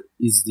don't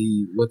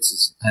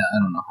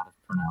know how to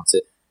pronounce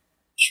it.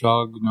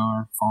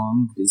 Chognar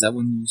Fong? Is that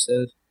one you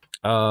said?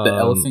 The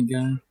elephant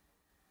guy?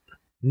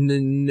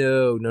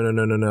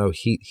 No.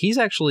 He's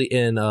actually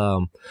in...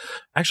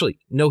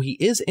 he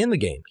is in the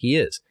game. He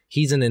is.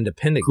 He's an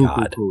independent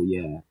god. Cool,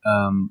 yeah.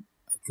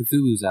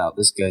 Cthulhu's out.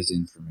 This guy's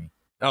in for me.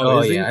 Oh,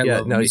 is he? I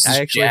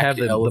actually have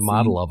the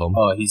model of him.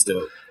 Oh, he's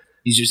dope.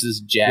 He's just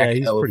this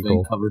jacked elephant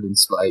cool. Covered in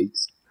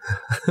spikes.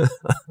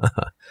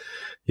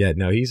 Yeah,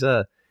 no, he's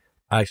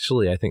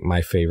actually, I think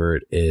my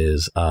favorite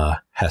is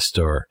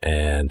Hastur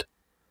and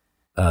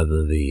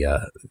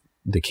the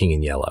King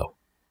in Yellow.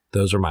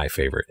 Those are my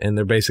favorite, and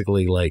they're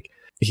basically like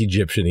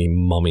Egyptian-y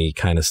mummy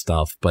kind of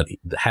stuff. But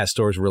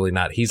Hastur's really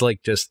not. He's like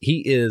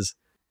he is.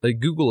 Like,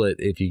 Google it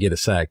if you get a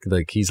sec.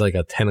 Like, he's like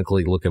a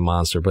tentacly looking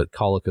monster, but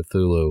Call of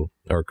Cthulhu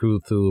or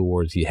Cthulhu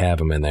Wars, you have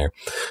him in there.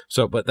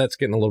 So, but that's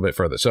getting a little bit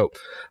further. So,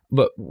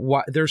 but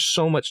there's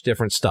so much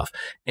different stuff.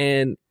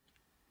 And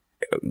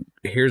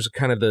here's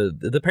kind of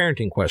the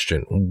parenting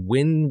question.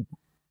 When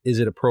is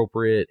it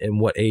appropriate, and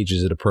what age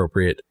is it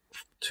appropriate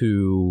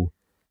to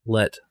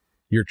let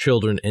your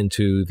children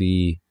into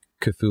the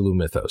Cthulhu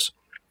mythos?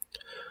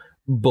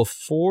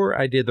 Before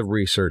I did the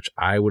research,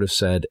 I would have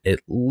said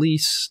at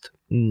least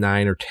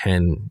 9 or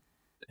 10,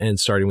 and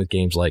starting with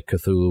games like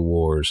Cthulhu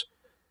Wars,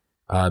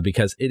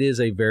 because it is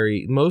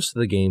most of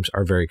the games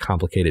are very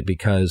complicated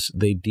because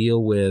they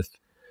deal with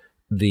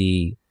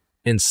the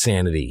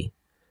insanity,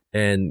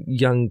 and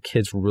young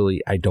kids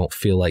really, I don't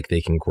feel like they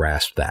can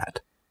grasp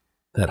that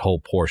whole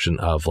portion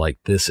of like,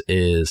 this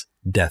is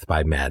death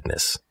by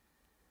madness.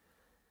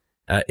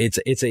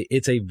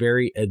 It's a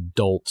very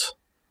adult,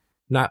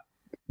 not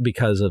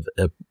because of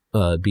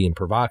being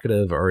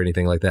provocative or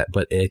anything like that,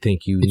 but I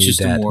think you need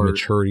that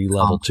maturity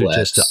level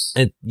complex.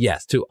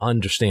 to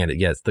understand it.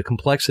 Yes, the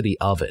complexity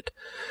of it.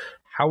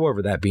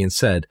 However, that being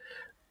said,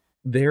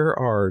 there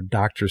are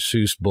Dr.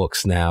 Seuss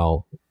books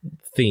now,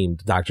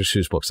 themed Dr.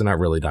 Seuss books. They're not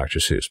really Dr.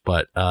 Seuss,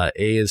 but A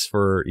is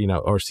for,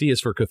 or C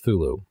is for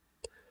Cthulhu,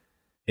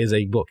 is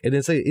a book. And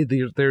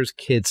there's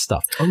kids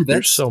stuff. Oh,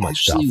 there's so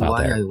much stuff out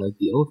there. I like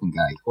the Elephant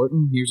Guy.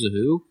 Horton Hears a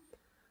Who?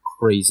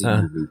 Crazy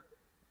movie.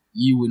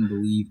 You wouldn't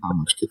believe how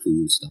much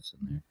Cthulhu stuff's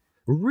in there.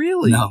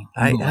 Really? No,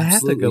 I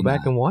have to go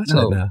back and watch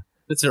that now.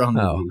 It's wrong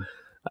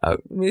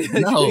movie.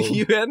 No.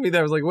 You had me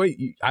there. I was like,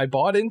 wait, I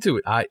bought into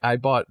it. I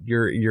bought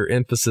your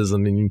emphasis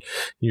and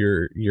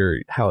your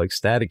how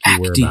ecstatic you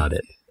were about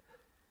it.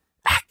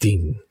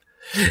 Acting.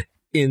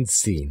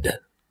 Insane.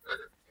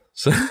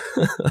 So,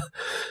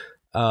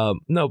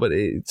 no, but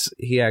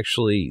he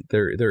actually,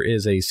 there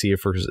is a C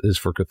is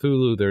for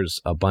Cthulhu. There's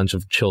a bunch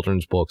of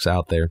children's books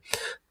out there.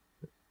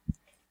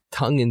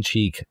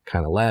 tongue-in-cheek,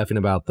 kind of laughing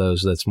about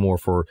those. Those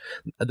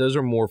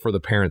are more for the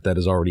parent that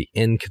is already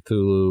in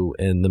Cthulhu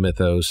and the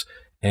mythos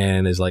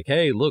and is like,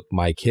 hey, look,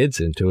 my kid's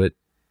into it.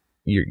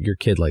 Your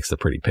kid likes the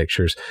pretty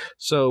pictures.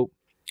 So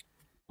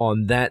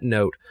on that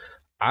note,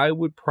 I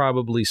would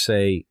probably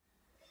say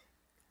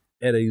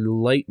at a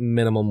light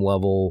minimum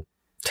level,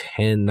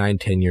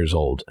 10 years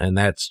old. And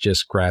that's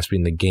just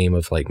grasping the game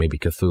of like maybe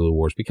Cthulhu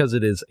Wars, because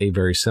it is a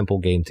very simple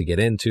game to get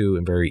into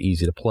and very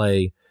easy to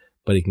play,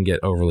 but it can get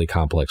overly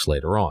complex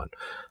later on.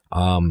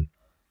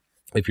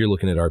 If you're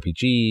looking at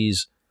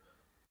RPGs,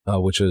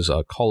 which is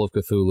Call of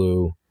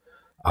Cthulhu,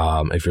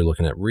 if you're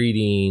looking at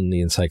reading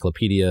the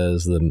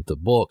encyclopedias, the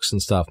books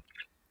and stuff,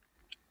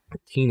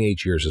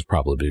 teenage years is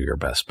probably your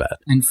best bet.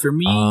 And for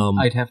me,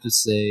 I'd have to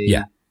say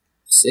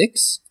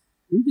 6.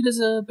 Read it as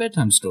a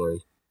bedtime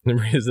story.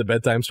 Read it as a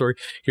bedtime story?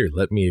 Here,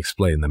 let me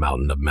explain the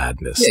Mountain of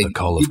Madness, the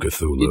Call of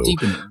Cthulhu.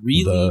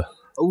 Really?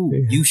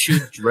 You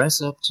should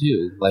dress up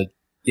too. Like,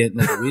 get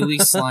like really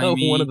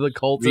slimy. One of the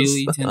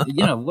cultists.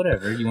 Really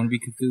whatever. You want to be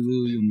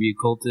Cthulhu, you want to be a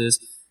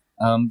cultist.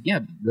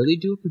 Really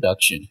do a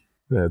production.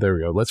 Yeah, there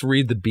we go. Let's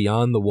read the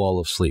Beyond the Wall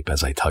of Sleep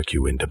as I tuck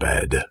you into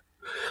bed.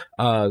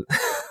 Parenting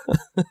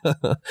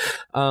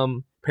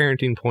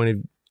point of,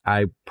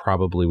 I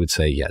probably would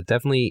say,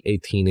 definitely a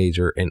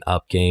teenager and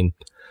up game,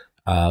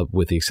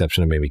 with the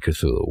exception of maybe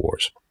Cthulhu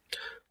Wars.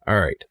 All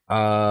right.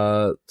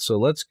 So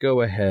let's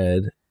go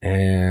ahead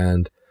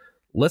and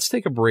let's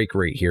take a break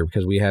right here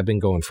because we have been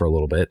going for a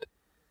little bit,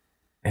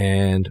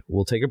 and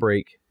we'll take a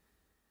break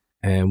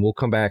and we'll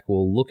come back.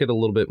 We'll look at a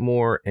little bit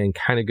more and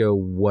kind of go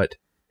what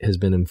has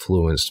been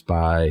influenced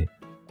by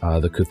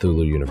the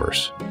Cthulhu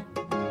universe.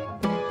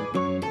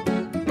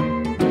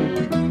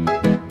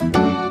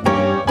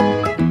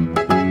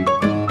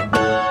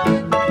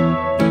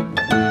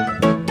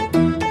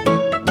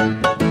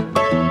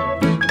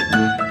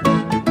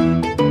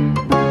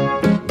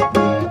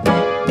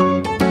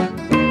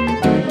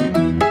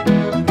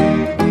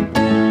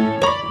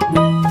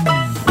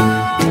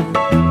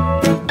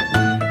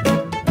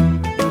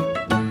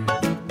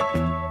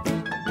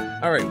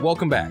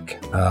 Welcome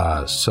back.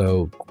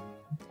 So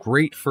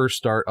great first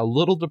start. A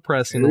little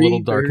depressing, a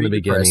little dark in the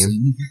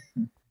beginning.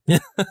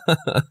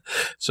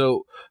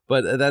 So,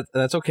 but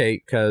that's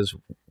okay because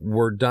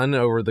we're done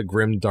over the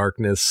grim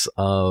darkness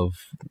of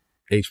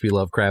H.P.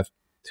 Lovecraft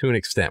to an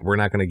extent. We're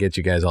not going to get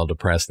you guys all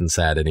depressed and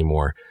sad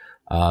anymore.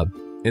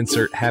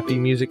 Insert happy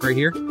music right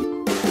here.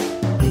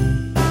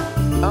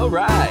 All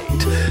right.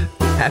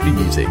 Happy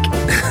music.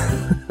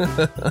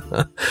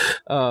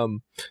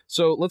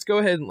 So let's go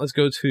ahead and let's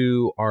go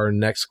to our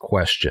next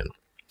question.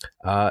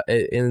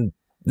 And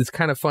it's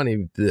kind of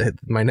funny.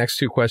 My next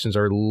two questions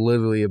are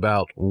literally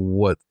about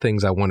what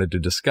things I wanted to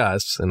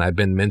discuss, and I've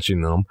been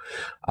mentioning them.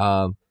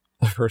 The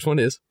first one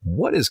is,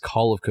 what is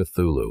Call of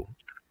Cthulhu?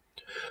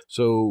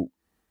 So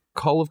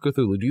Call of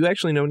Cthulhu, do you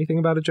actually know anything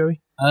about it,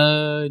 Joey?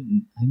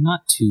 I'm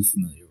not too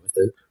familiar with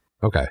it.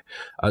 Okay.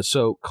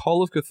 So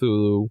Call of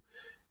Cthulhu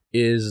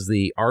is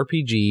the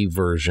RPG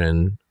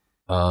version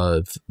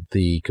of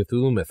the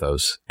Cthulhu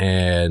mythos,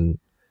 and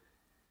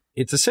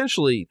it's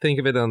essentially, think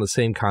of it on the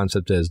same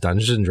concept as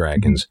Dungeons and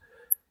Dragons,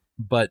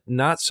 but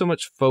not so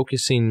much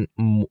focusing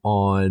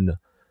on,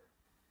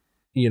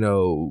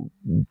 defeating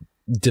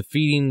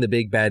the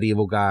big bad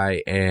evil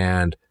guy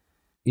and,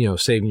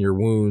 saving your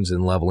wounds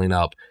and leveling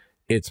up.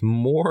 It's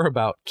more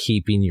about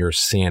keeping your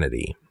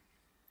sanity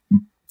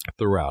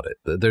throughout it.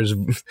 There's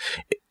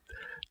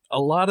a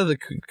lot of the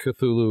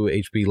Cthulhu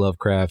H.P.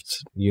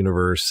 Lovecraft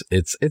universe,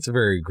 it's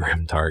very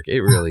grim dark.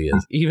 It really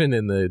is. Even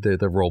in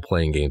the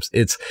role-playing games.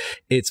 It's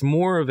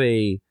more of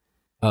a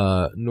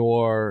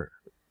noir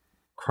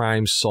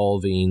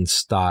crime-solving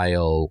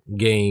style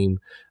game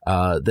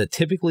that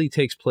typically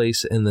takes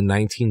place in the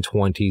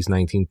 1920s,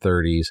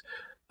 1930s.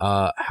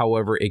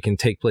 However, it can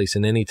take place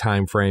in any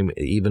time frame,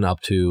 even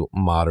up to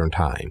modern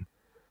time.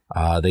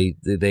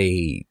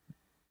 They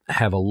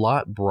have a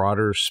lot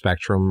broader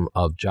spectrum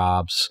of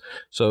jobs.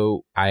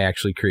 So I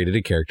actually created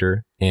a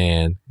character,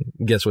 and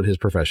guess what his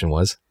profession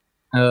was?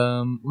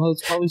 Well,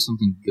 it's probably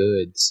something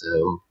good.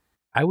 So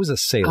I was a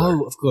sailor.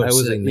 Oh, of course. I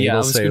was a naval sailor. I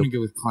was going to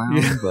go with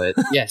clown, but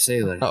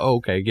sailor. Oh,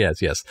 okay.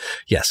 Yes.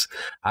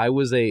 I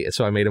was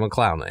so I made him a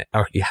clown.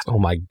 Oh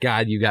my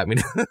God, you got me.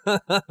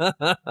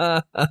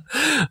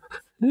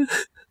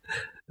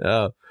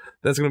 That's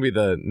going to be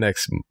the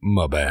next.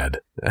 My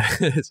bad.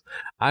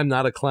 I'm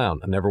not a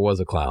clown. I never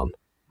was a clown.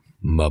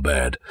 My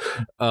bad.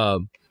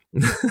 But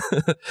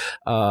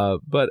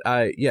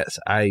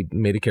I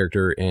made a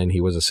character, and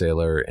he was a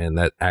sailor, and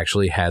that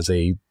actually has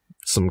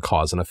some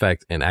cause and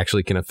effect, and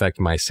actually can affect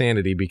my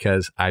sanity,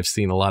 because I've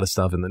seen a lot of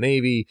stuff in the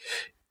Navy.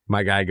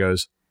 My guy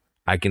goes,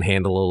 I can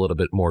handle a little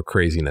bit more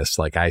craziness.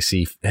 Like, I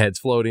see heads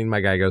floating. My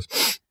guy goes,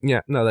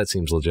 yeah, no, that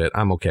seems legit.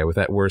 I'm okay with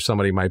that. Where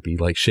somebody might be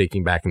like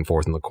shaking back and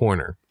forth in the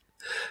corner.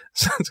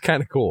 So it's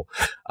kind of cool.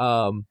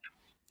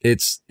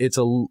 It's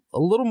a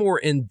little more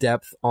in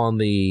depth on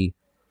the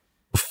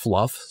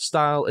fluff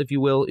style, if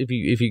you will. If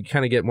you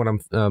kind of get what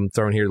I'm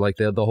throwing here, like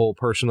the whole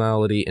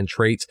personality and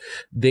traits,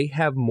 they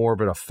have more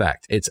of an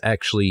effect. It's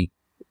actually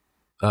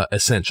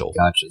essential.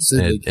 Gotcha. So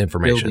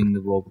information. Building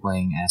the role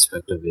playing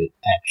aspect of it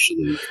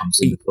actually comes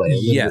into play.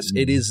 Yes,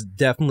 it is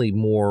definitely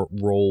more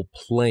role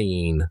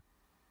playing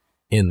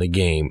in the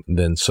game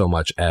than so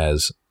much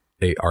as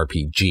a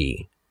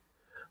RPG.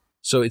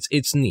 So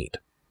it's neat.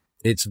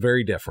 It's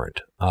very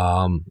different.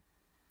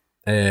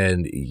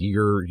 And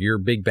your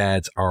big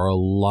bads are a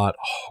lot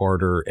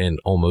harder and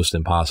almost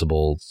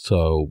impossible.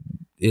 So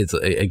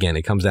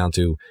it comes down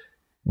to,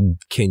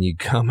 can you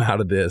come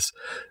out of this,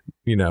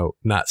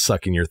 not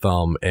sucking your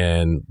thumb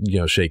and,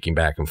 shaking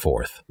back and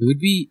forth? It would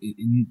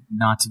be,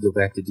 not to go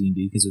back to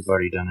D&D because we've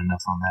already done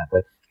enough on that,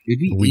 but it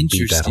would be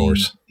interesting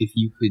if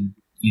you could,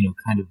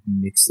 kind of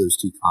mix those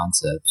two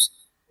concepts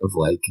of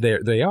like...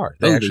 They are.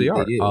 They actually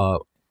are.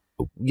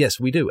 Yes,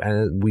 we do.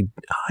 And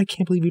I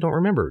can't believe you don't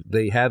remember.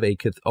 They have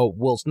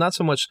it's not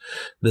so much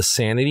the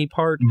sanity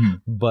part,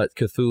 but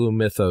Cthulhu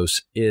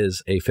Mythos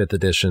is a 5th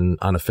edition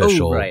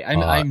unofficial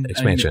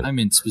expansion. I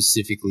meant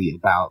specifically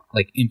about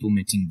like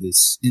implementing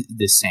this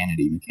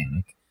sanity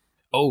mechanic.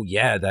 Oh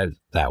yeah,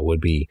 that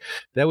would be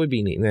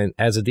neat. And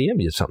as a DM,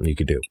 it's something you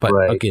could do. But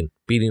again,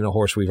 beating a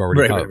horse we've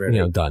already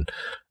done.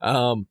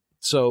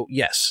 So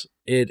yes,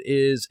 it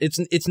is.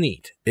 It's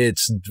neat.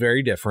 It's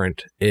very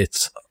different.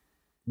 It's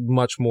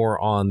much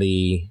more on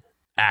the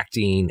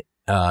acting,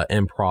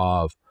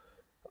 improv,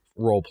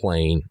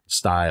 role-playing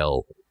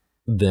style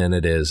than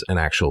it is an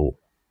actual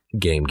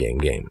game.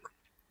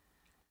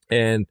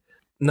 And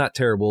not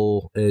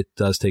terrible. It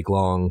does take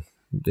long.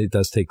 It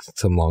does take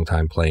some long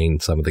time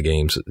playing some of the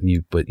games.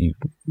 But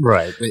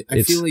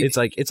I feel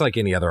like it's like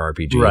any other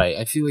RPG. Right.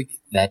 I feel like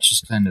that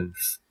just kind of,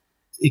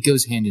 it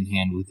goes hand in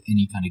hand with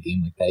any kind of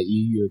game like that.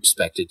 You're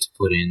expected to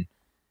put in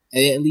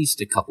at least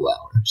a couple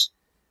hours.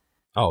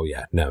 Oh,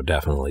 yeah. No,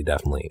 definitely.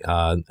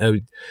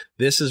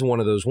 This is one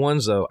of those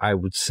ones, though, I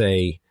would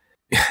say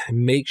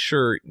make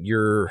sure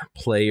your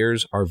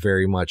players are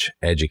very much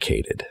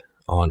educated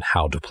on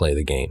how to play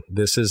the game.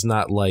 This is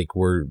not like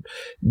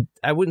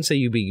I wouldn't say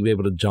you'd be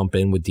able to jump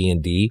in with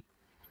D&D,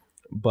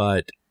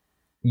 but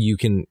you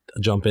can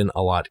jump in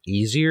a lot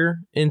easier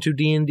into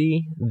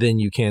D&D than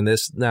you can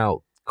this. Now,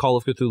 Call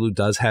of Cthulhu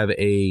does have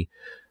a,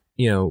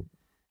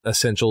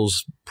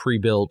 essentials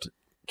pre-built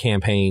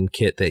campaign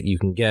kit that you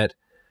can get.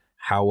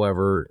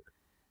 However,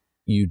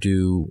 you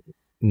do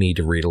need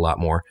to read a lot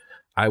more.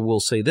 I will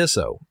say this,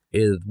 though,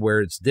 is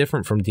where it's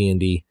different from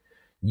D&D,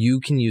 you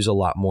can use a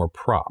lot more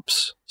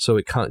props. So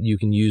you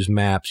can use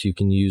maps, you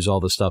can use all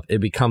the stuff. It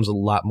becomes a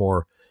lot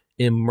more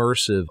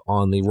immersive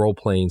on the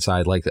role-playing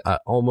side, like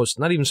almost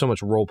not even so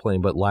much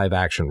role-playing, but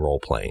live-action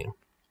role-playing.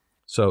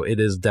 So it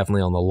is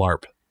definitely on the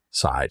LARP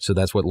side. So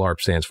that's what LARP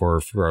stands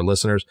for our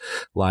listeners,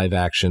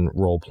 live-action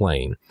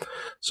role-playing.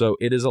 So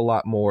it is a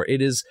lot more.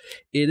 It is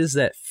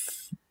that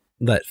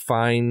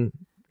fine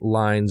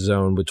line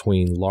zone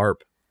between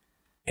LARP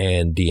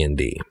and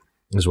D&D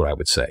is what I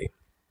would say.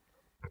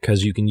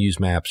 Because you can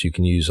use maps, you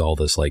can use all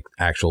this like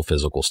actual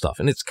physical stuff,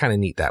 and it's kind of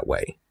neat that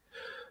way.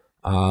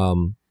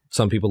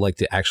 Some people like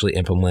to actually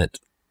implement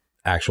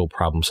actual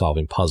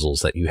problem-solving puzzles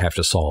that you have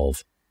to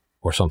solve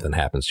or something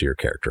happens to your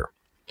character.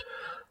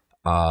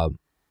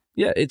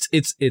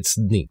 It's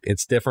neat.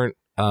 It's different.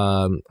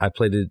 I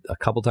played it a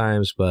couple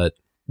times, but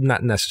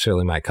not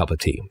necessarily my cup of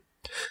tea.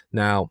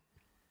 Now,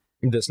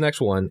 this next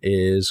one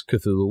is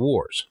Cthulhu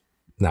Wars.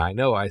 Now, I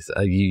know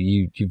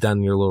you've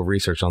done your little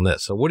research on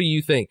this. So what do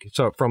you think?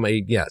 So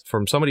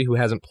from somebody who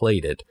hasn't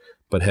played it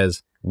but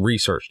has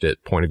researched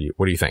it point of view,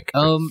 what do you think?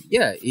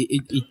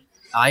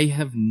 I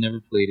have never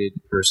played it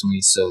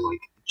personally, so like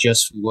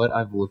just what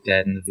I've looked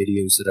at in the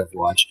videos that I've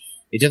watched,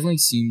 it definitely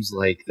seems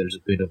like there's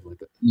a bit of like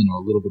a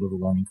little bit of a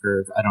learning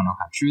curve. I don't know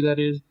how true that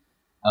is.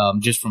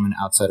 Just from an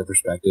outsider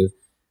perspective,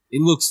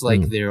 it looks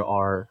like there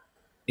are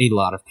a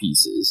lot of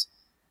pieces.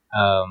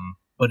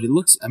 But it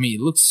looks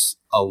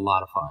a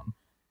lot of fun.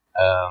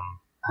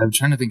 I'm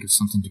trying to think of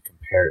something to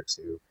compare it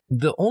to.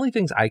 The only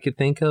things I could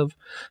think of,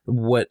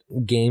 what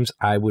games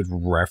I would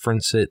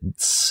reference it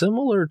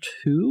similar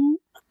to,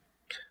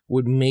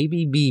 would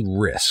maybe be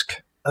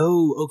Risk.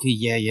 Oh, okay,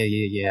 yeah.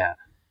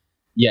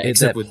 Yeah,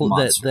 except with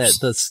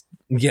monsters.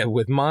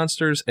 With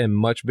monsters and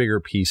much bigger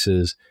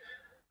pieces.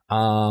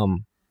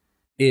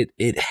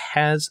 It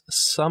has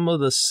some of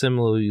the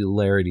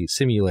similarities,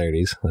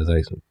 as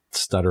I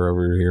stutter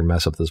over here,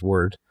 mess up this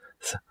word.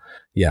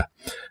 Yeah,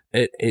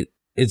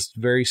 it's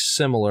very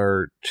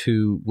similar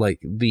to like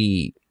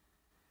the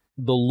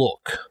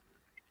look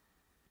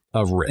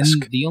of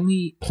Risk. And the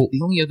only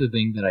other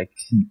thing that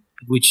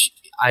which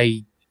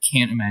I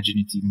can't imagine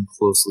it's even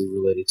closely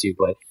related to,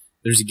 but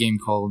there's a game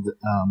called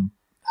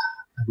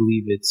I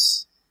believe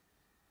it's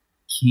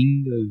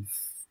King of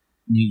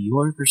New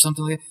York or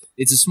something like that.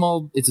 It's a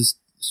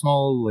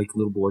small like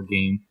little board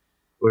game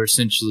where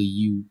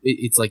essentially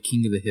it's like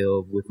King of the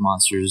Hill with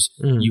monsters.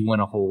 You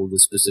want to hold a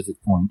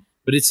specific point,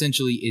 but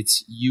essentially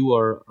you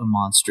are a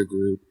monster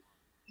group,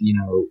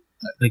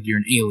 like you're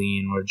an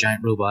alien or a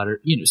giant robot or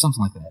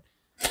something like that.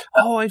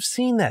 Oh, I've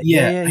seen that.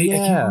 Yeah. I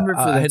can't remember.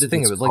 I had to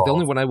think of it. Like the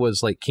only one I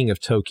was like King of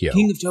Tokyo.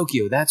 King of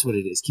Tokyo. That's what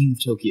it is. King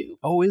of Tokyo.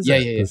 Oh, is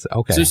it? Yeah.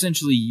 Okay. So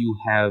essentially, you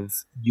have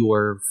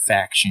your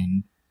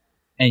faction,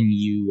 and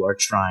you are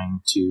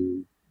trying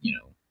to,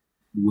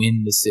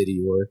 win the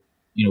city or,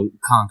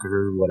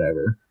 conquer or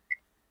whatever.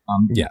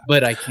 Yeah.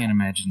 But I can't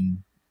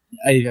imagine.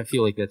 I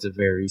feel like that's a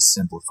very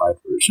simplified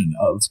version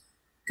of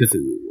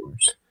Cthulhu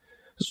Wars.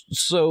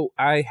 So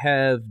I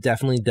have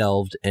definitely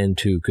delved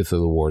into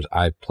Cthulhu Wars.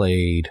 I've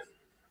played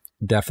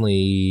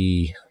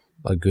definitely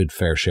a good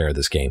fair share of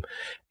this game.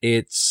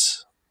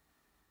 It's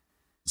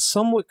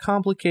somewhat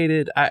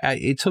complicated.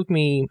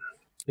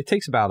 It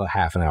takes about a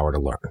half an hour to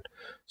learn.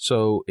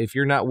 So if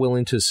you're not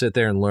willing to sit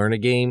there and learn a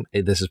game,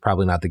 this is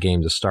probably not the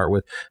game to start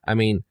with. I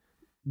mean,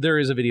 there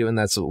is a video, and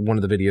that's one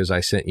of the videos I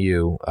sent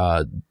you.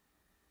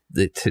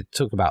 It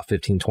took about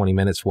 15-20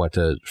 minutes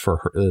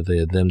for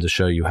them to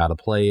show you how to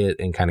play it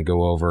and kind of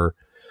go over.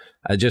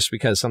 Just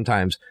because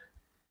sometimes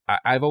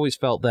I've always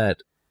felt that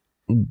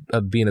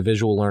being a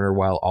visual learner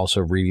while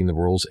also reading the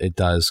rules, it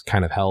does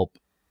kind of help.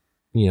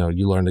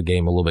 You learn the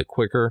game a little bit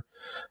quicker.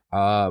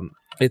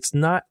 It's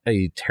not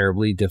a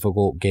terribly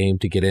difficult game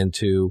to get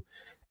into.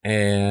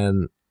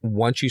 And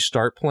once you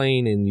start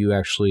playing and you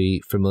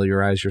actually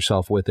familiarize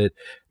yourself with it,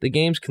 the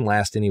games can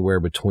last anywhere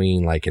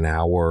between like an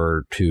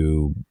hour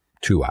to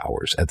 2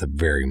 hours, at the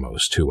very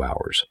most 2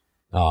 hours.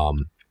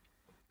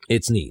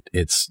 It's neat.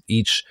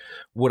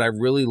 What I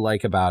really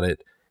like about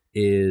it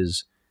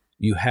is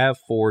you have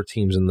 4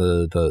 teams in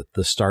the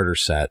starter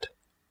set.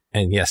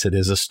 And yes, it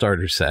is a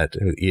starter set.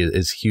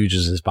 As huge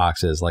as this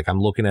box is, like I'm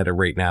looking at it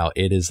right now,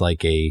 it is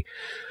like a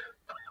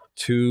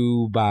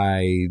 2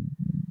 by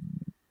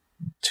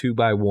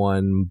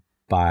 1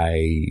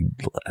 by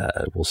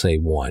we'll say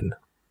 1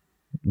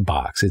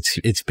 box.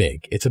 It's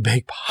big. It's a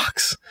big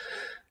box,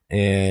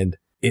 and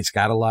it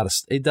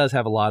does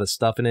have a lot of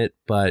stuff in it,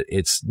 but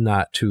it's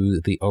not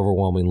to the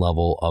overwhelming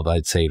level of,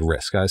 I'd say,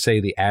 risk. I'd say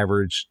the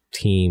average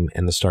team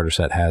in the starter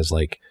set has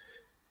like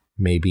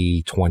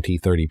maybe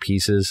 20-30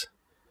 pieces.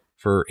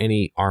 For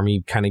any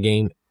army kind of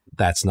game,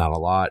 that's not a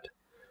lot,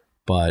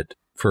 but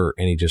for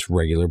any just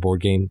regular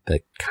board game,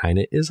 that kind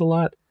of is a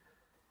lot.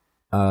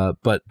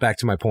 But back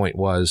to my point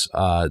was,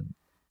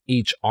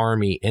 each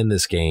army in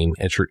this game,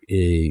 it's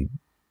a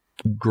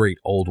great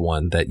old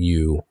one that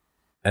you,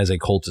 as a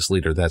cultist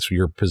leader, that's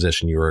your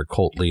position, you're a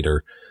cult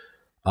leader,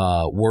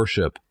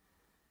 worship,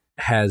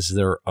 has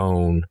their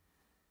own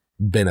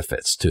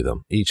benefits to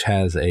them. Each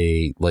has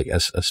a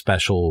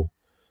special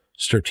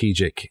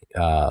strategic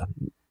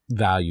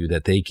value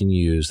that they can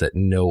use that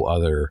no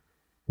other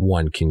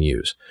one can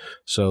use.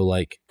 So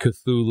like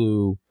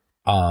Cthulhu,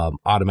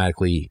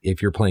 automatically,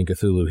 if you're playing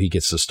Cthulhu, he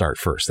gets to start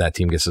first. That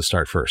team gets to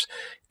start first.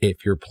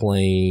 If you're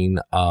playing,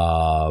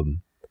 I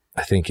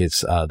think it's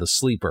the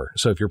Sleeper.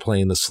 So if you're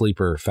playing the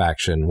Sleeper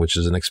faction, which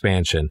is an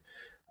expansion,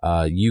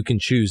 you can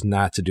choose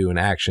not to do an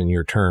action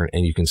your turn,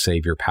 and you can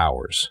save your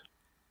powers.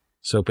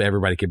 So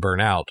everybody can burn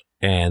out,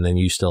 and then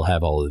you still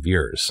have all of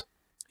yours.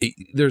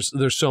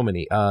 There's so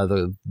many.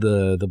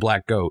 The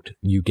Black Goat,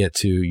 you get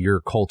to, your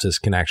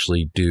cultists can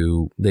actually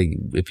do,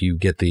 if you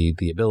get the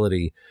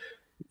ability,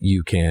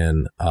 you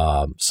can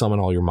summon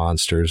all your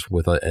monsters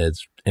with an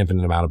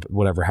infinite amount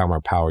of how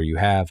much power you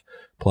have.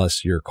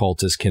 Plus, your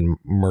cultists can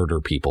murder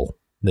people.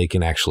 They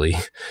can actually.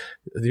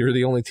 You're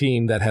the only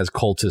team that has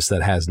cultists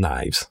that has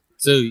knives.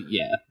 So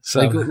yeah,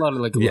 like a lot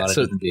of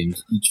different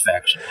games. Each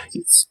faction has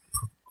its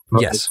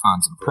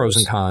pros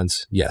and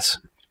cons. Yes,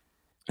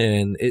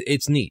 and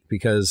it's neat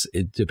because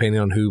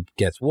depending on who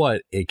gets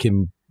what,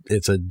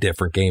 it's a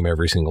different game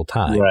every single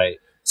time. Right.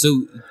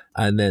 So,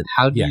 and then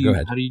go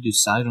ahead. How do you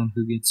decide on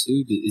who gets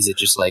who? Is it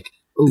just like,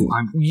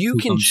 you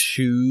can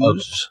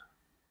choose,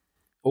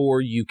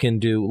 or you can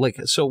do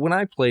so. When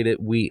I played it,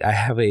 I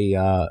have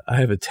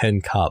a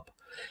 10 cup,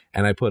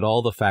 and I put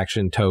all the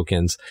faction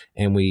tokens,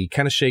 and we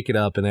kind of shake it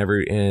up, and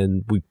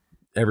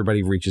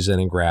everybody reaches in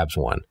and grabs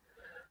one.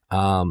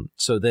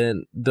 So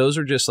then those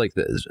are just like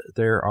this.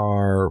 There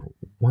are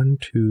 1,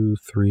 2,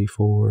 3,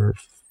 4.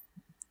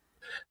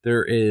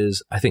 There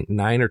is, I think,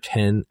 9 or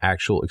 10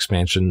 actual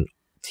expansion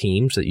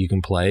teams that you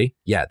can play.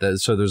 Yeah.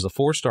 So there's the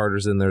 4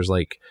 starters, and there's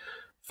like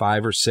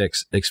 5 or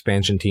 6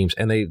 expansion teams,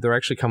 and they're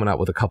actually coming out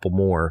with a couple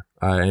more.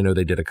 I know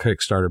they did a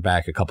Kickstarter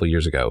back a couple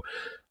years ago.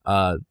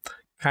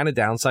 Kind of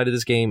downside of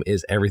this game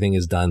is everything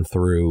is done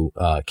through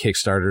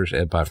Kickstarters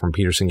from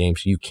Peterson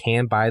Games. You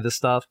can buy the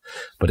stuff,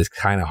 but it's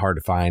kind of hard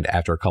to find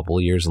after a couple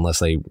of years unless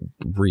they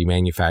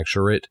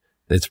remanufacture it.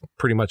 It's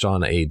pretty much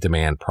on a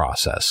demand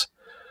process.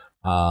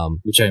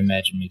 Which I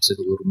imagine makes it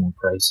a little more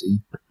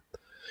pricey.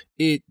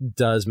 It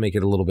does make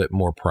it a little bit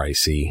more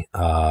pricey,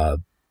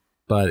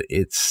 but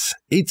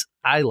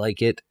I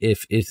like it.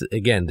 If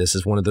again, this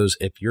is one of those,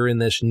 if you're in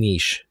this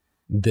niche,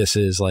 this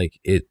is like,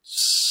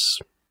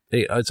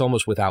 it's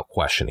almost without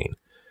questioning.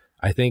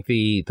 I think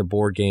the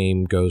board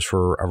game goes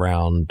for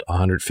around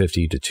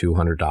 $150 to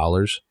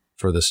 $200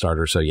 for the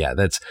starter. So yeah,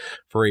 that's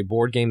for a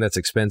board game that's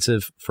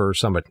expensive for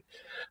somebody.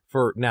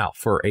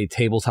 For a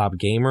tabletop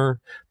gamer,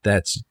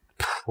 that's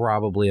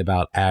probably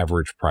about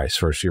average price.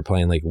 First, you're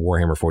playing like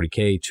Warhammer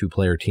 40K,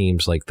 2-player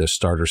teams, like the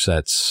starter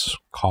sets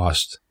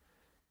cost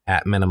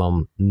at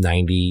minimum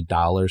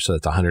 $90, so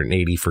that's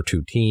 $180 for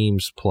 2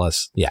 teams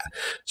plus. Yeah,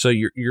 so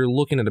you're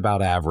looking at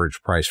about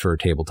average price for a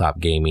tabletop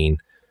gaming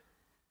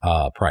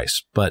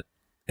price, but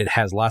it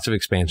has lots of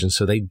expansions.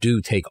 So they do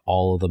take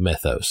all of the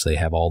mythos. They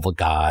have all the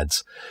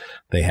gods,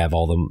 they have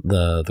all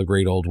the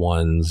great old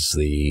ones,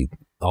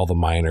 all the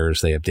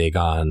miners. They have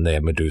Dagon, they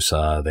have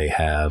Medusa, they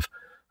have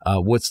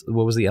what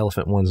was the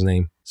elephant one's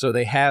name? So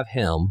they have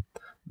him.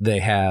 They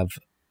have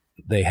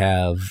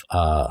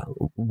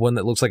one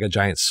that looks like a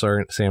giant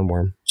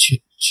sandworm.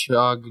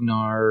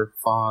 Chagnar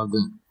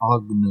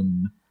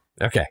Fognan.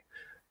 Okay,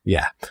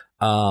 yeah.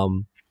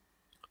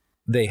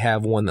 They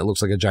have one that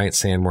looks like a giant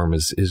sandworm.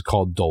 Is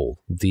called Dhole,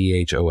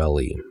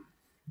 Dhole,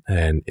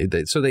 and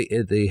so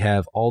they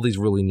have all these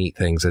really neat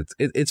things.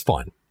 It's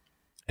fun,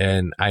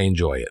 and I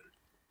enjoy it.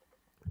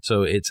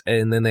 So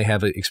and then they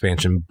have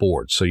expansion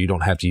boards, so you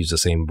don't have to use the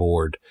same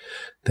board.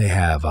 They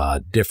have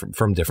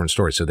different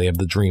stories. So they have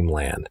the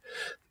Dreamland,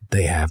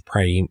 they have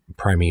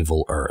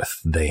Primeval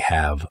Earth, they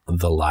have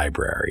the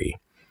Library,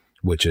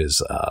 which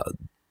is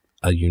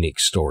a unique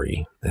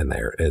story in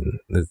there, and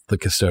the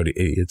Custodian.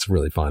 It's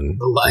really fun.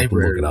 The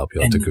Library, look it up.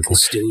 You'll have to Google.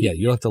 Yeah,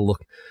 you'll have to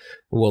look.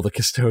 Well, the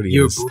Custodian.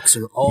 Your books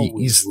are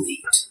always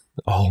late.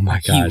 Oh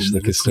my gosh,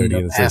 the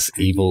Custodian is this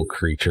evil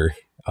creature.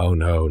 Oh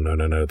no.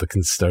 The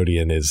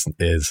Custodian is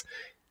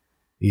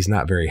he's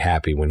not very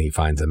happy when he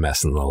finds a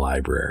mess in the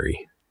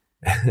library.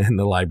 And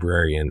the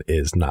librarian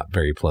is not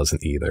very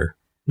pleasant either.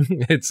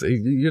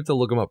 You have to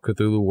look him up.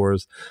 Cthulhu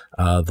Wars,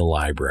 the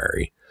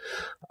Library.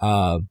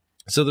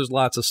 So there's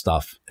lots of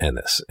stuff in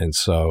this, and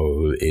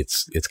so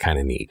it's kind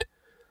of neat.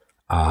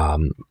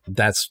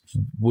 That's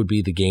would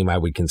be the game I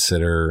would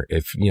consider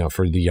if,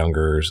 for the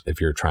youngers,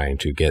 if you're trying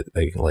to get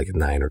like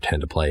 9 or 10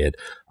 to play it.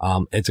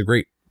 It's a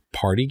great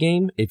party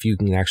game if you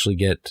can actually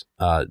get,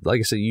 like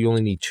I said, you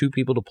only need 2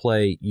 people to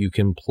play. You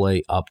can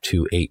play up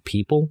to 8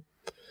 people.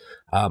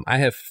 I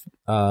have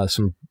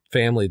some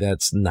family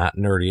that's not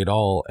nerdy at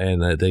all,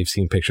 and they've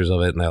seen pictures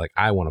of it, and they're like,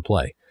 I want to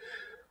play.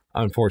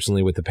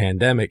 Unfortunately, with the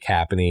pandemic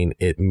happening,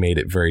 it made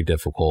it very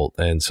difficult,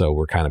 and so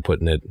we're kind of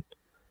putting it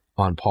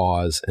on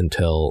pause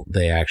until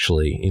they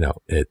actually,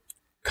 it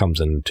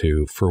comes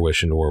into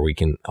fruition where we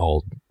can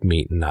all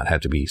meet and not have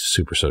to be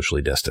super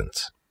socially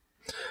distanced.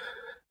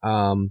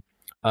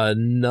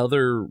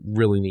 Another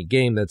really neat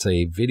game that's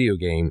a video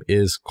game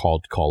is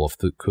called Call of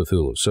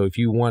Cthulhu. So if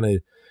you want to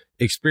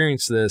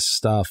experience this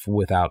stuff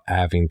without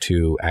having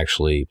to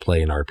actually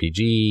play an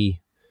RPG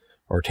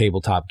or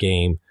tabletop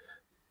game,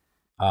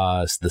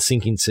 The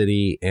Sinking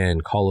City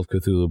and Call of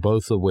Cthulhu,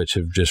 both of which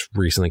have just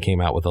recently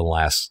came out within the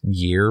last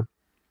year,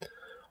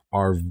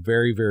 are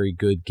very, very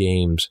good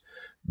games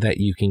that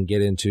you can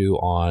get into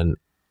on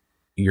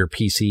your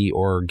PC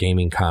or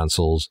gaming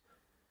consoles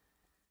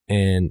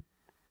and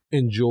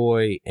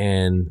enjoy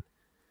and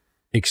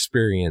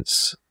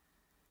experience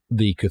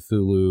the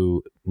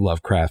Cthulhu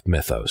Lovecraft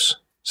mythos.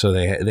 So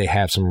they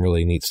have some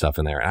really neat stuff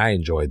in there. I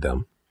enjoyed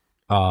them.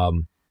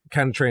 Kind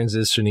of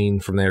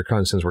transitioning from there,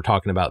 since we're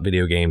talking about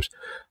video games,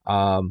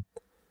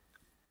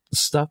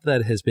 stuff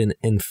that has been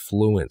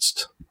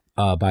influenced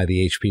by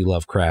the H.P.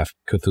 Lovecraft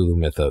Cthulhu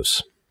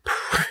mythos.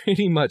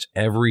 Pretty much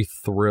every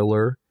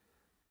thriller,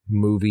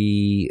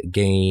 movie,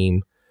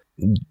 game,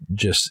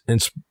 just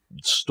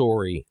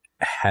story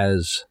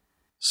has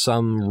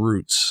some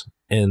roots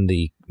in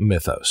the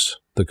mythos,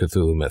 the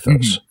Cthulhu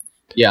mythos. Mm-hmm.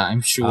 Yeah,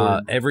 I'm sure.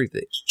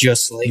 Everything,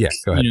 just like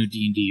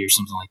D&D or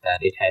something like that,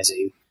 it has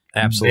a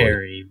absolutely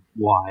very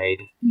wide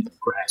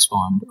grasp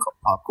on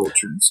pop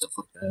culture and stuff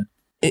like that.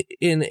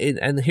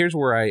 And here's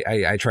where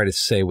I try to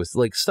say with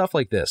like stuff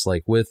like this,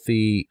 like with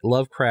the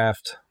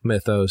Lovecraft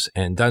mythos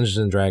and Dungeons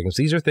and Dragons,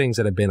 these are things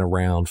that have been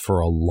around for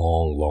a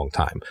long, long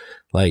time.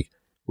 Like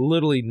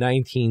literally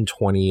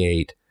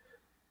 1928,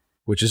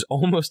 which is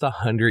almost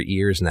 100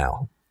 years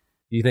now.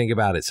 You think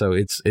about it. So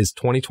it's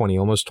 2020,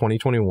 almost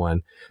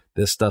 2021.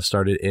 This stuff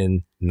started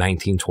in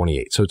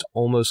 1928. So it's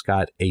almost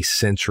got a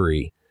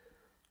century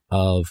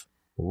of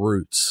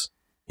roots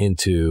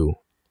into,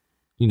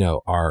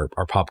 our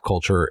pop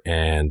culture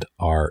and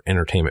our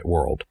entertainment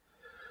world.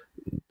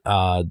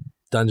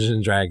 Dungeons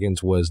and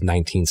Dragons was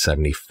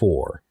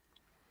 1974.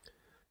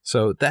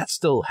 So that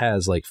still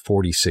has like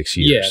 46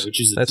 years. Yeah, which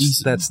is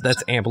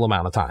that's ample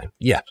amount of time.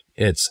 Yeah,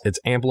 it's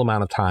ample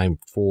amount of time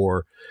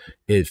for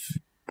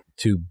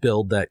to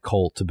build that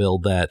cult, to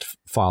build that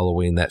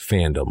following, that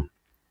fandom.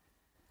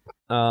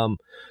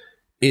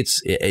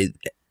 It's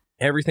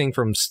everything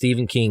from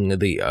Stephen King,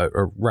 the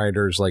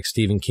writers like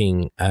Stephen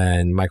King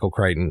and Michael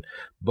Crichton.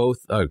 Both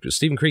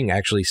Stephen King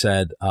actually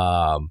said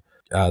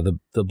the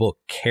book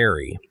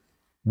Carrie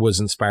was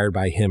inspired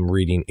by him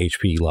reading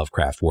H.P.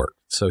 Lovecraft work.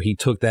 So he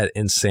took that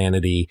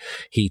insanity,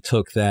 he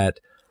took that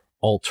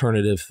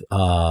alternative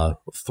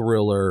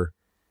thriller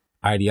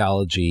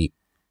ideology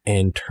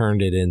and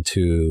turned it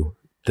into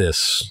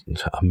this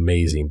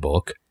amazing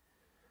book.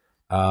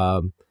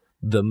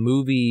 The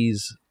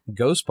movies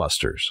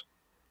Ghostbusters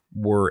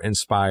were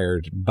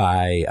inspired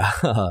by,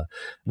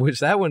 which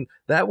that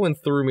one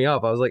threw me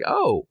off. I was like,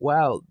 oh,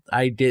 wow,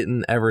 I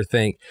didn't ever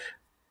think.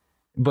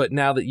 But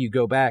now that you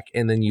go back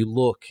and then you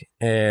look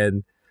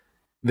and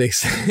they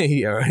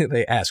say, or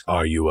they ask,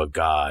 are you a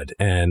god?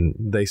 And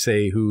they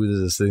say, who is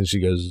this? And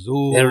she goes,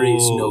 Zul. There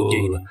is no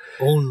Dana,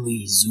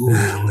 only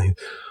Zul.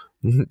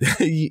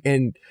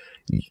 And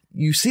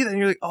you see that and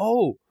you're like,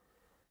 oh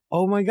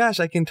my gosh,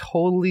 I can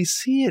totally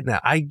see it now.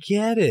 I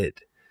get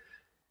it.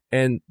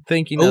 And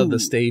thinking of the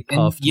Stay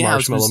Puft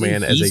Marshmallow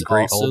Man as a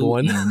great old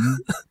one.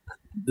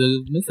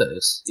 The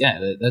mythos.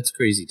 Yeah, that's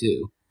crazy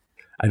too.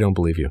 I don't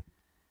believe you.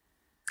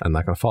 I'm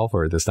not going to fall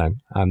for it this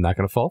time. I'm not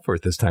going to fall for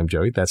it this time,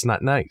 Joey. That's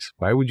not nice.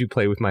 Why would you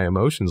play with my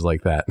emotions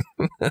like that?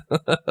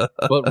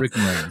 What Rick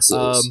Moranis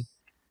says.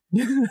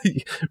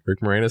 Rick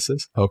Moranis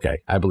says? Okay,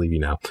 I believe you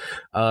now.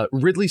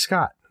 Ridley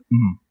Scott,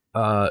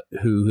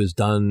 who has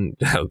done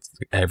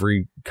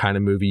every kind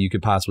of movie you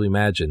could possibly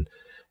imagine.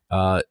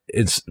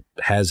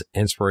 Has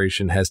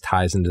inspiration, has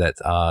ties into that.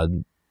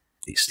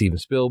 Steven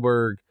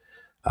Spielberg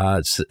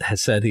has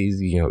said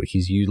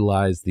he's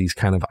utilized these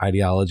kind of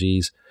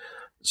ideologies.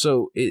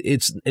 So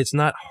it's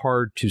not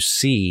hard to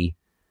see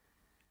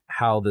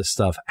how this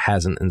stuff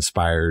hasn't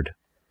inspired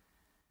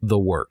the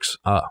works.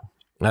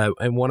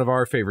 And one of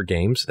our favorite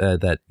games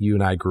that you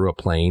and I grew up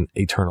playing,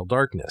 Eternal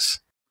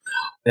Darkness.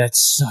 That's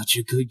such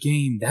a good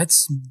game.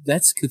 That's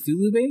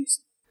Cthulhu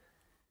based?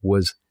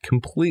 Was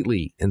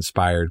completely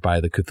inspired by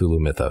the Cthulhu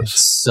mythos.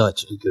 It's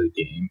such a good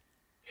game.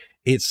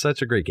 It's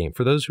such a great game.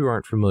 For those who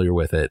aren't familiar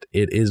with it,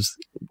 it is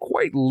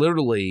quite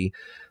literally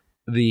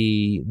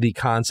the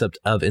concept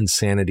of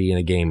insanity in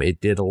a game. It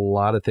did a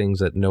lot of things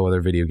that no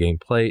other video game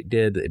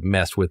did. It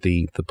messed with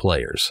the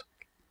players.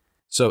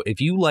 So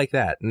if you like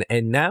that,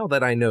 and now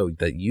that I know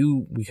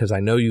that because I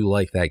know you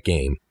like that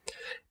game,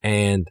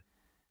 and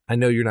I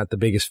know you're not the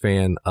biggest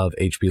fan of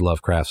H.P.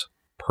 Lovecraft's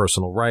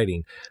personal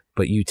writing,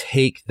 but you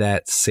take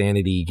that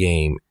sanity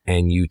game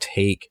and you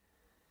take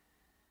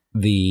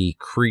the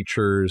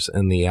creatures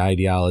and the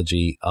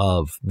ideology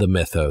of the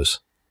mythos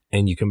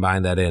and you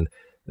combine that in,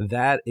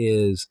 that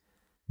is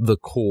the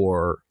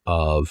core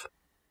of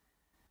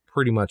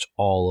pretty much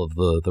all of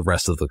the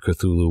rest of the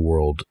Cthulhu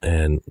world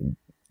and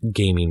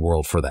gaming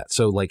world for that.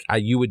 So like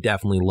you would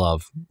definitely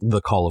love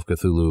the Call of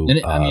Cthulhu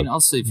and I'll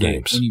say for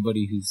games.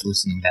 Anybody who's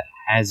listening that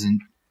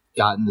hasn't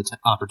gotten the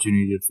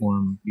opportunity to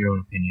form your own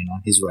opinion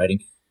on his writing,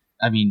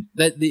 I mean,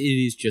 that it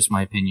is just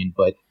my opinion,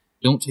 but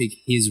don't take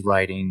his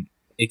writing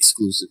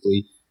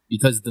exclusively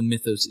because the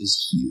mythos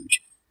is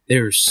huge.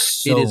 There's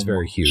so it is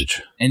very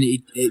huge, and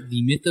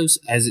the mythos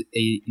as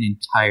an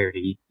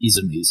entirety is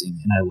amazing,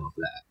 and I love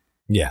that.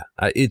 Yeah,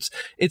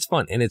 it's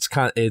fun, and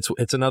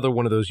it's another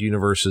one of those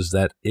universes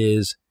that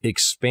is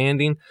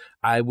expanding.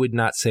 I would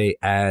not say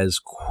as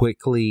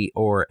quickly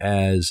or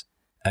as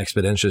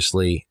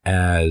expeditiously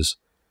as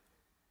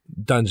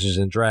Dungeons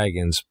and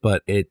Dragons,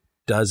 but it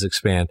does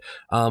expand.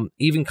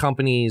 Even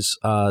companies,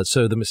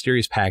 so the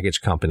Mysterious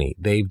Package Company,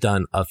 they've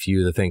done a few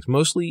of the things,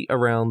 mostly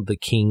around the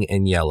King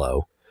in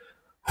Yellow,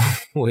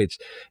 which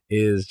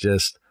is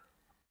just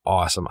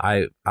awesome.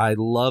 I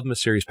love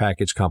Mysterious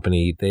Package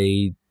Company.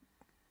 They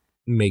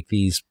make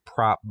these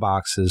prop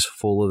boxes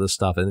full of the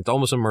stuff, and it's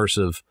almost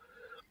immersive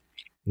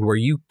where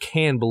you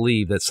can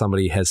believe that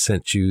somebody has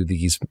sent you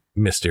these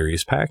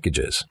mysterious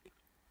packages.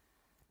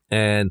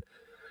 And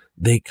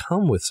they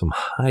come with some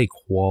high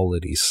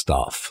quality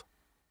stuff,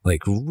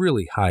 like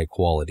really high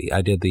quality.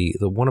 I did the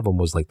one of them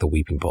was like the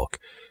Weeping Book,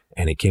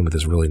 and it came with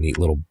this really neat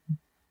little,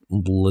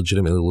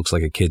 legitimately looks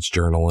like a kid's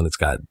journal, and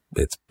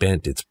it's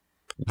bent, it's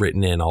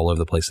written in all over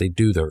the place. They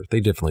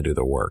definitely do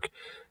their work.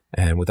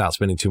 And without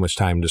spending too much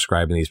time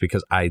describing these,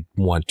 because I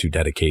want to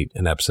dedicate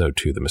an episode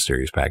to the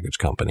Mysterious Package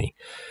Company,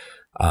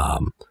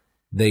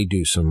 they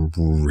do some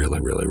really,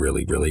 really,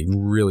 really, really,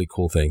 really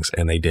cool things.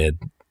 And they did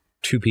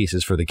 2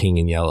 pieces for the King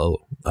in Yellow.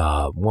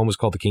 One was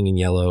called the King in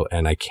Yellow,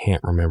 and I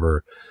can't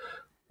remember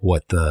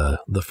what the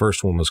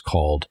first one was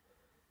called,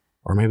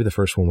 or maybe the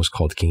first one was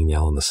called the King in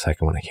Yellow, and the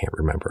second one I can't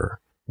remember.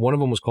 One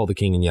of them was called the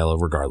King in Yellow,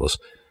 regardless.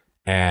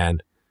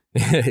 And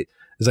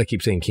as I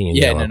keep saying, King in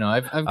Yellow. Yeah, no,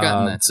 I've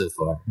gotten that so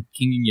far.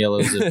 King in Yellow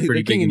is a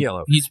pretty King big. in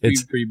Yellow. He's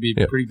pretty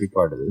big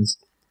part of this.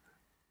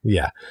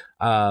 Yeah,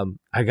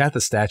 I got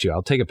the statue.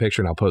 I'll take a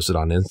picture and I'll post it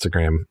on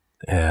Instagram.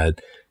 And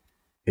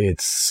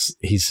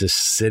he's just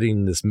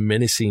sitting. This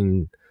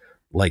menacing,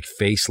 like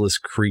faceless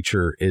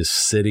creature is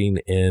sitting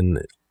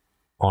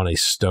on a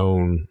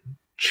stone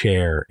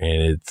chair,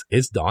 and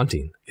it's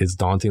daunting. It's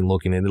daunting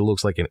looking, and it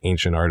looks like an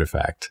ancient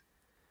artifact.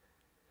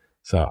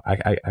 So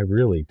I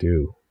really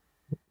do.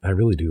 I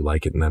really do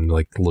like it, and I'm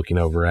like looking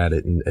over at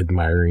it and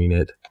admiring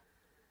it.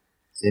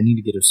 So I need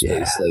to get a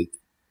space like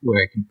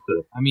where I can put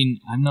it. I mean,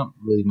 I'm not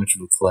really much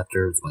of a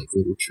collector of like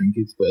little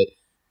trinkets, but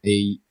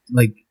I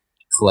like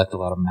collect a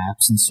lot of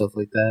maps and stuff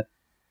like that.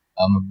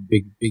 I'm a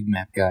big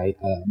map guy,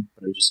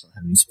 but I just don't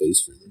have any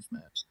space for those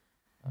maps.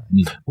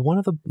 One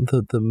of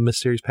the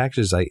mysterious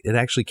packages, it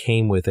actually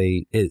came with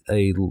a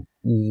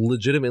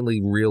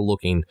legitimately real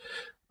looking.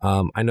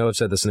 I know I've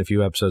said this in a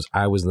few episodes.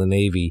 I was in the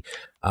Navy,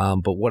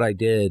 but what I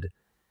did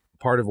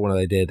part of what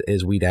I did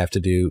is we'd have to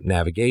do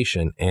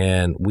navigation,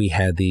 and we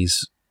had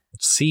these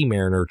Sea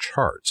Mariner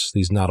charts,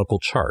 these nautical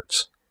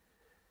charts.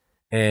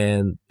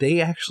 And they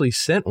actually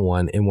sent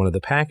one in one of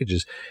the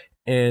packages,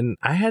 and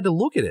I had to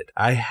look at it.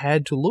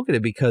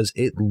 Because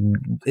it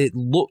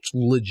looked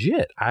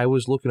legit. I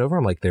was looking over,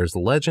 I'm like, there's the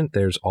legend,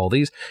 there's all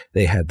these.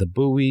 They had the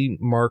buoy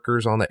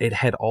markers on it. It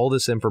had all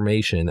this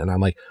information, and I'm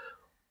like,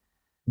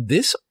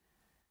 this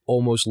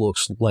almost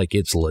looks like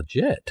it's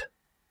legit.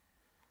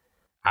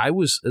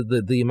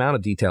 The amount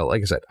of detail,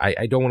 like I said,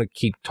 I don't want to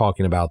keep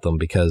talking about them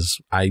because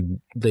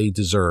they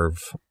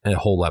deserve a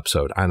whole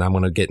episode, and I'm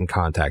going to get in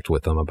contact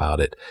with them about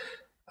it.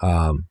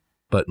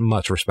 But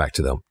much respect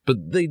to them.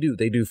 But they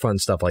do fun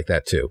stuff like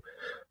that too,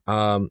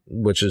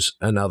 which is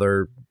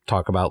another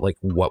talk about like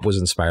what was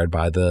inspired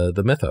by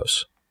the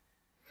mythos.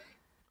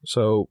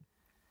 So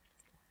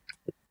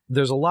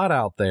there's a lot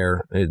out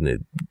there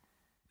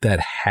that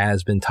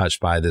has been touched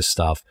by this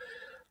stuff.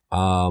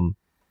 I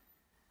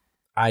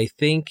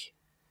think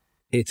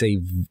it's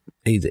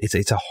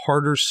a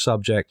harder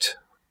subject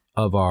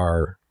of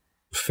our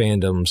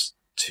fandoms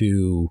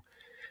to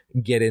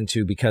get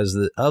into because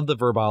of the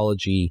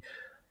verbology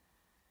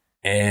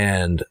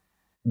and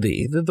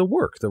the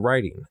work, the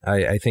writing.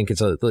 I think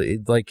it's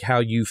like how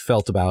you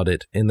felt about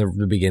it in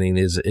the beginning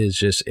is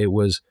just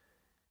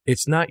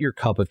it's not your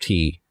cup of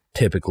tea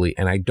typically,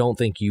 and I don't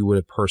think you would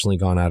have personally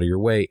gone out of your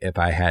way if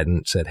I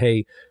hadn't said,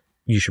 hey,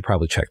 you should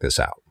probably check this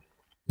out.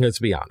 Let's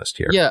be honest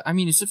here. Yeah, I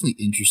mean, it's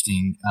definitely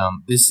interesting.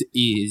 This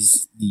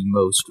is the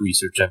most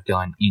research I've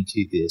done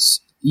into this,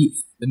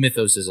 the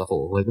mythos as a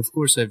whole. Like, of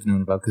course, I've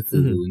known about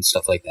Cthulhu and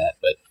stuff like that,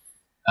 but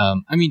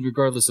I mean,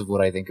 regardless of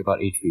what I think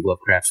about H.P.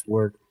 Lovecraft's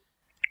work,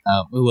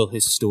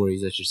 his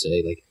stories, I should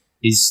say, like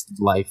his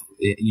life,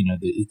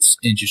 it's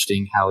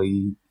interesting how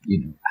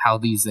how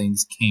these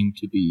things came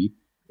to be.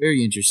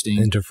 Very interesting.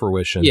 Into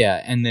fruition.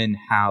 Yeah, and then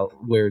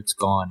where it's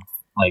gone,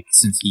 like,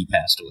 since he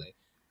passed away.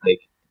 Like,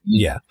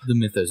 the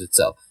mythos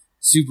itself.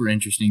 Super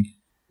interesting.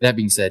 That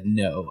being said,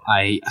 no,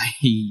 I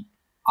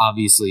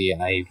obviously,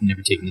 I've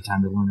never taken the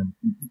time to learn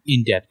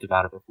in depth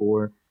about it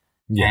before.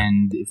 Yeah.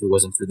 And if it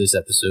wasn't for this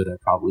episode, I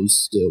probably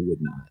still would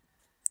not.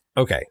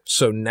 Okay,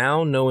 so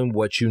now knowing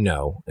what you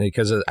know,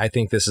 because I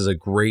think this is a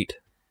great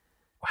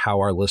how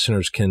our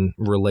listeners can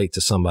relate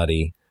to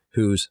somebody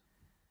who's,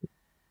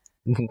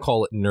 we can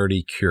call it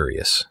nerdy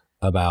curious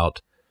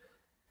about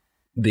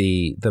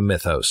the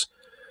mythos.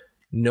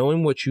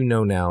 Knowing what you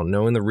know now,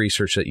 knowing the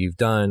research that you've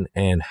done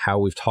and how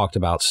we've talked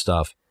about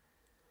stuff,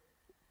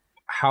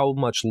 how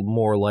much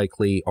more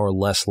likely or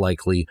less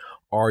likely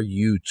are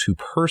you to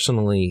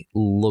personally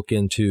look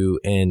into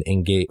and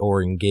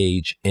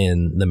engage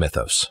in the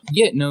mythos?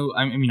 Yeah, no,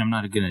 I mean, I'm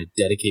not going to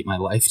dedicate my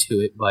life to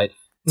it, but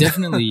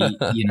definitely,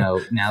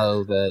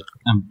 now that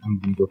I'm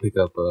going to go pick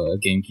up a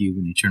GameCube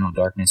and Eternal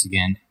Darkness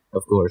again,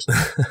 of course.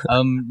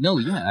 I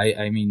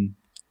mean,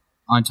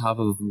 on top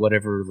of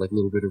whatever, like,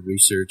 little bit of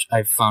research,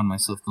 I've found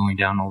myself going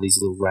down all these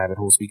little rabbit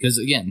holes because,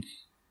 again,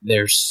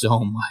 there's so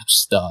much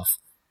stuff.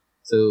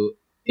 So,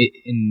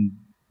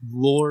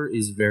 lore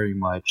is very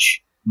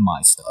much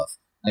my stuff.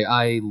 Like,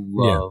 I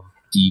love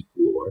deep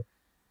lore.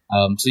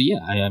 I'm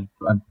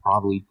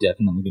probably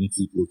definitely going to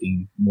keep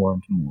looking more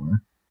into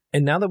more.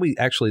 And now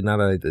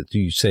that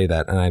you say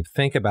that, and I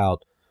think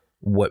about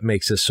what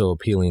makes this so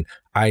appealing,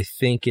 I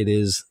think it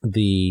is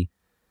the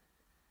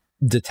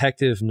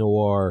detective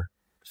noir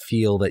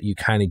feel that you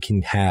kind of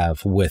can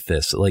have with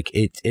this. Like,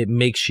 it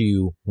makes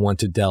you want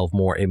to delve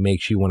more. It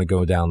makes you want to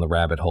go down the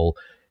rabbit hole.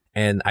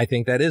 And I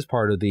think that is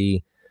part of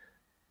the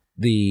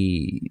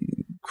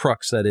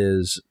crux that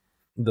is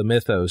the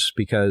mythos,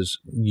 because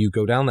you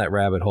go down that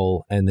rabbit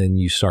hole and then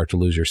you start to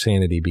lose your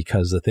sanity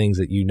because the things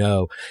that you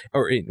know,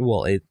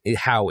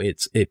 how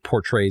it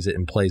portrays it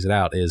and plays it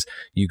out is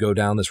you go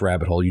down this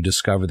rabbit hole, you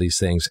discover these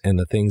things, and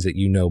the things that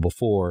you know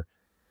before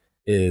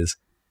is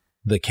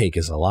the cake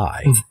is a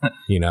lie,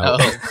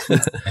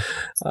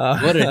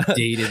 What a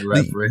dated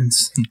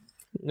reference.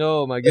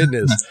 Oh my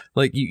goodness.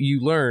 Like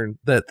you learn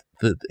that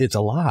it's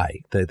a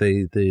lie, that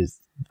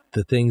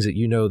the things that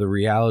the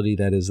reality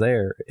that is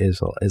there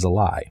is a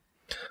lie.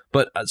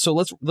 But so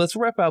let's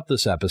wrap up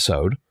this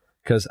episode,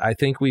 because I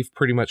think we've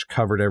pretty much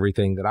covered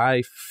everything that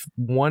I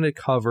want to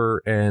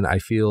cover, and I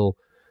feel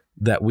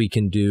that we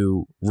can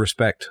do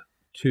respect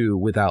to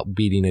without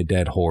beating a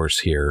dead horse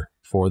here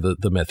for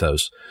the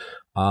mythos.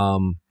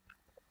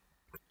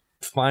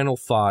 Final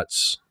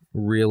thoughts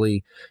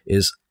really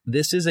is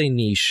this is a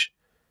niche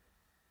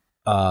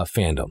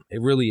fandom.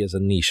 It really is a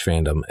niche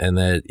fandom, and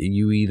that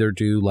you either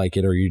do like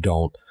it or you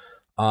don't.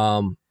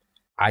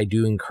 I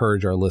do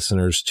encourage our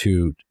listeners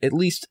to at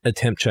least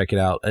attempt check it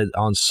out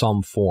on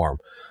some form,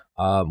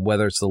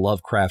 whether it's the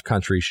Lovecraft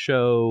Country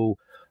show,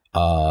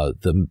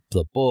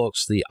 the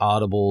books, the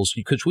audibles,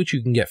 which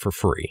you can get for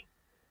free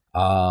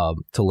to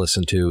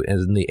listen to,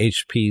 and the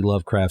H.P.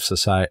 Lovecraft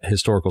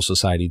Historical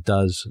Society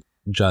does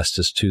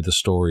justice to the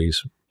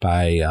stories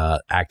by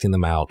acting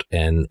them out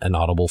in an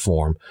audible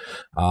form.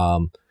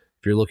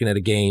 If you're looking at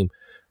a game,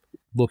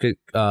 look at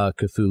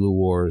Cthulhu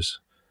Wars,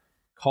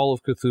 Call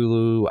of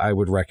Cthulhu, I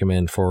would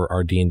recommend for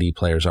our D&D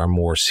players, our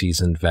more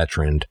seasoned,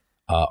 veteran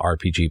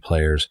RPG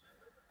players.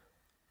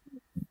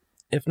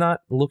 If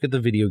not, look at the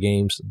video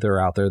games. They're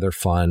out there. They're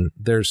fun.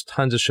 There's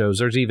tons of shows.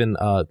 There's even,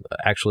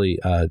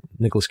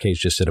 Nicolas Cage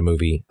just did a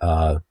movie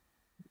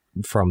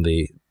from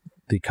the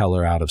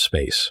Color Out of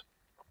Space.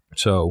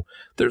 So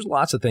there's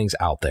lots of things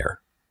out there.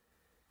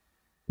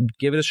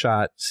 Give it a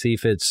shot. See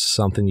if it's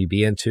something you'd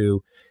be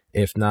into.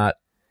 If not,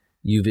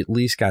 you've at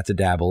least got to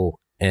dabble,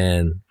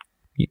 and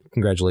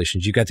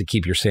congratulations, you got to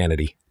keep your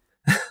sanity.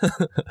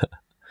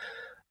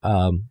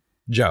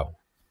 Joe,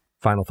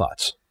 final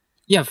thoughts.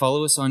 Yeah,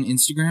 follow us on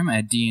Instagram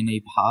at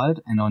DNA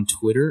Pod and on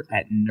Twitter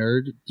at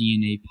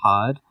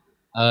NerdDNAPod.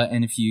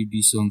 And if you'd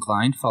be so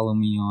inclined, follow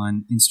me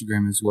on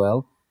Instagram as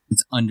well.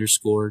 It's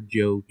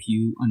 _Joe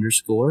Pugh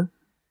 _.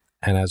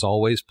 And as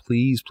always,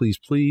 please, please,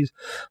 please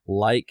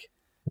like,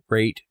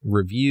 rate,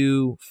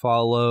 review,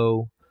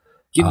 follow.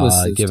 Give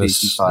us a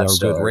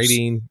good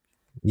rating.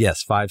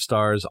 Yes, 5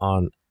 stars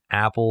on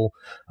Apple.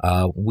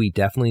 We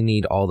definitely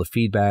need all the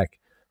feedback.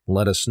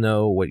 Let us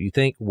know what you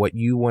think, what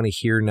you want to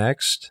hear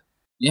next.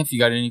 Yeah, if you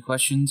got any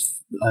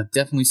questions,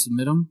 definitely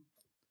submit them.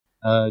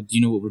 Do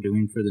you know what we're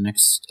doing for the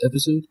next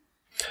episode?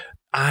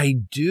 I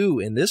do,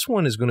 and this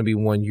one is going to be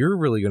one you're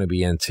really going to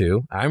be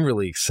into. I'm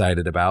really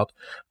excited about.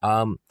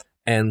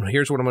 And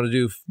here's what I'm going to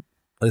do.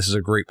 This is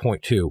a great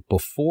point, too.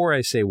 Before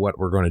I say what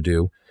we're going to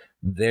do,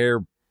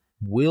 there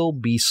will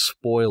be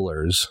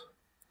spoilers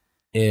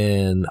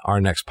in our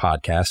next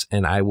podcast,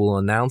 and I will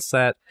announce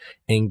that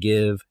and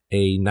give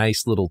a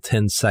nice little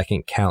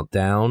 10-second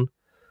countdown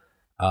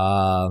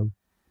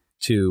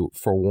to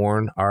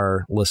forewarn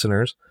our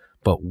listeners.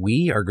 But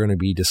we are going to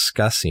be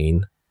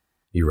discussing,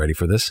 you ready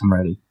for this? I'm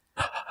ready.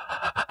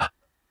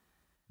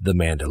 The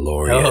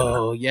Mandalorian.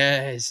 Oh,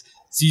 yes.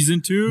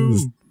 Season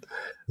 2.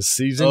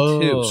 Season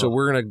 2. So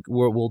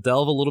we'll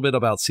delve a little bit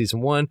about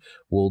season 1.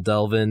 We'll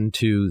delve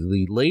into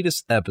the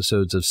latest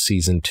episodes of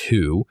season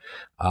 2,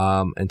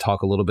 and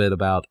talk a little bit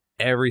about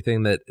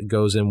everything that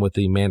goes in with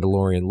the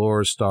Mandalorian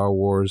lore, Star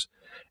Wars.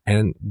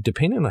 And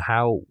depending on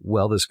how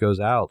well this goes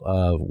out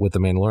with the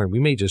Mandalorian, we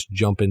may just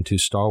jump into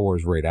Star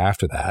Wars right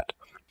after that.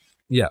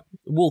 Yeah,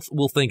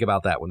 we'll think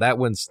about that one. That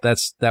one's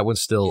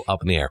still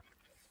up in the air.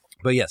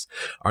 But yes,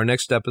 our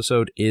next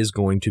episode is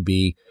going to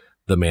be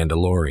The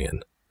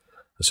Mandalorian.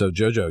 So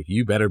Jojo,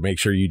 you better make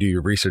sure you do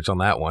your research on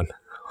that one.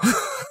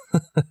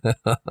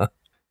 All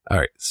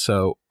right.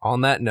 So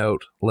on that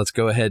note, let's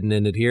go ahead and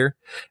end it here.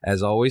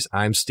 As always,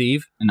 I'm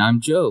Steve. And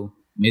I'm Joe.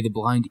 May the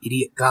blind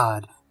idiot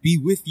God be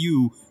with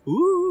you.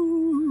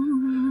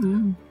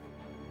 Ooh.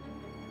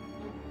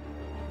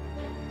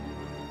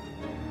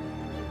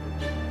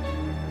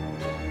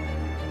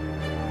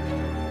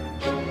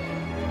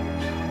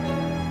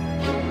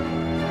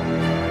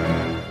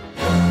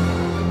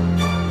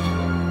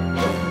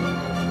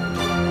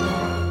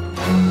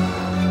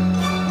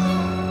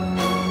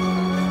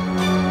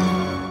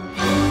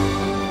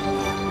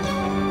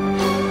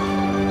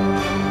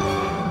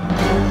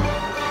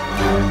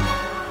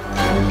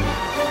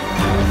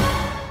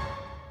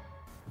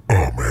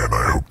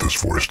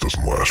 Voice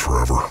doesn't last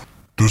forever.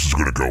 This is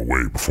gonna go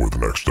away before the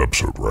next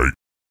episode, right?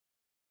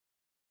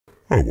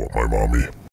 I want my mommy.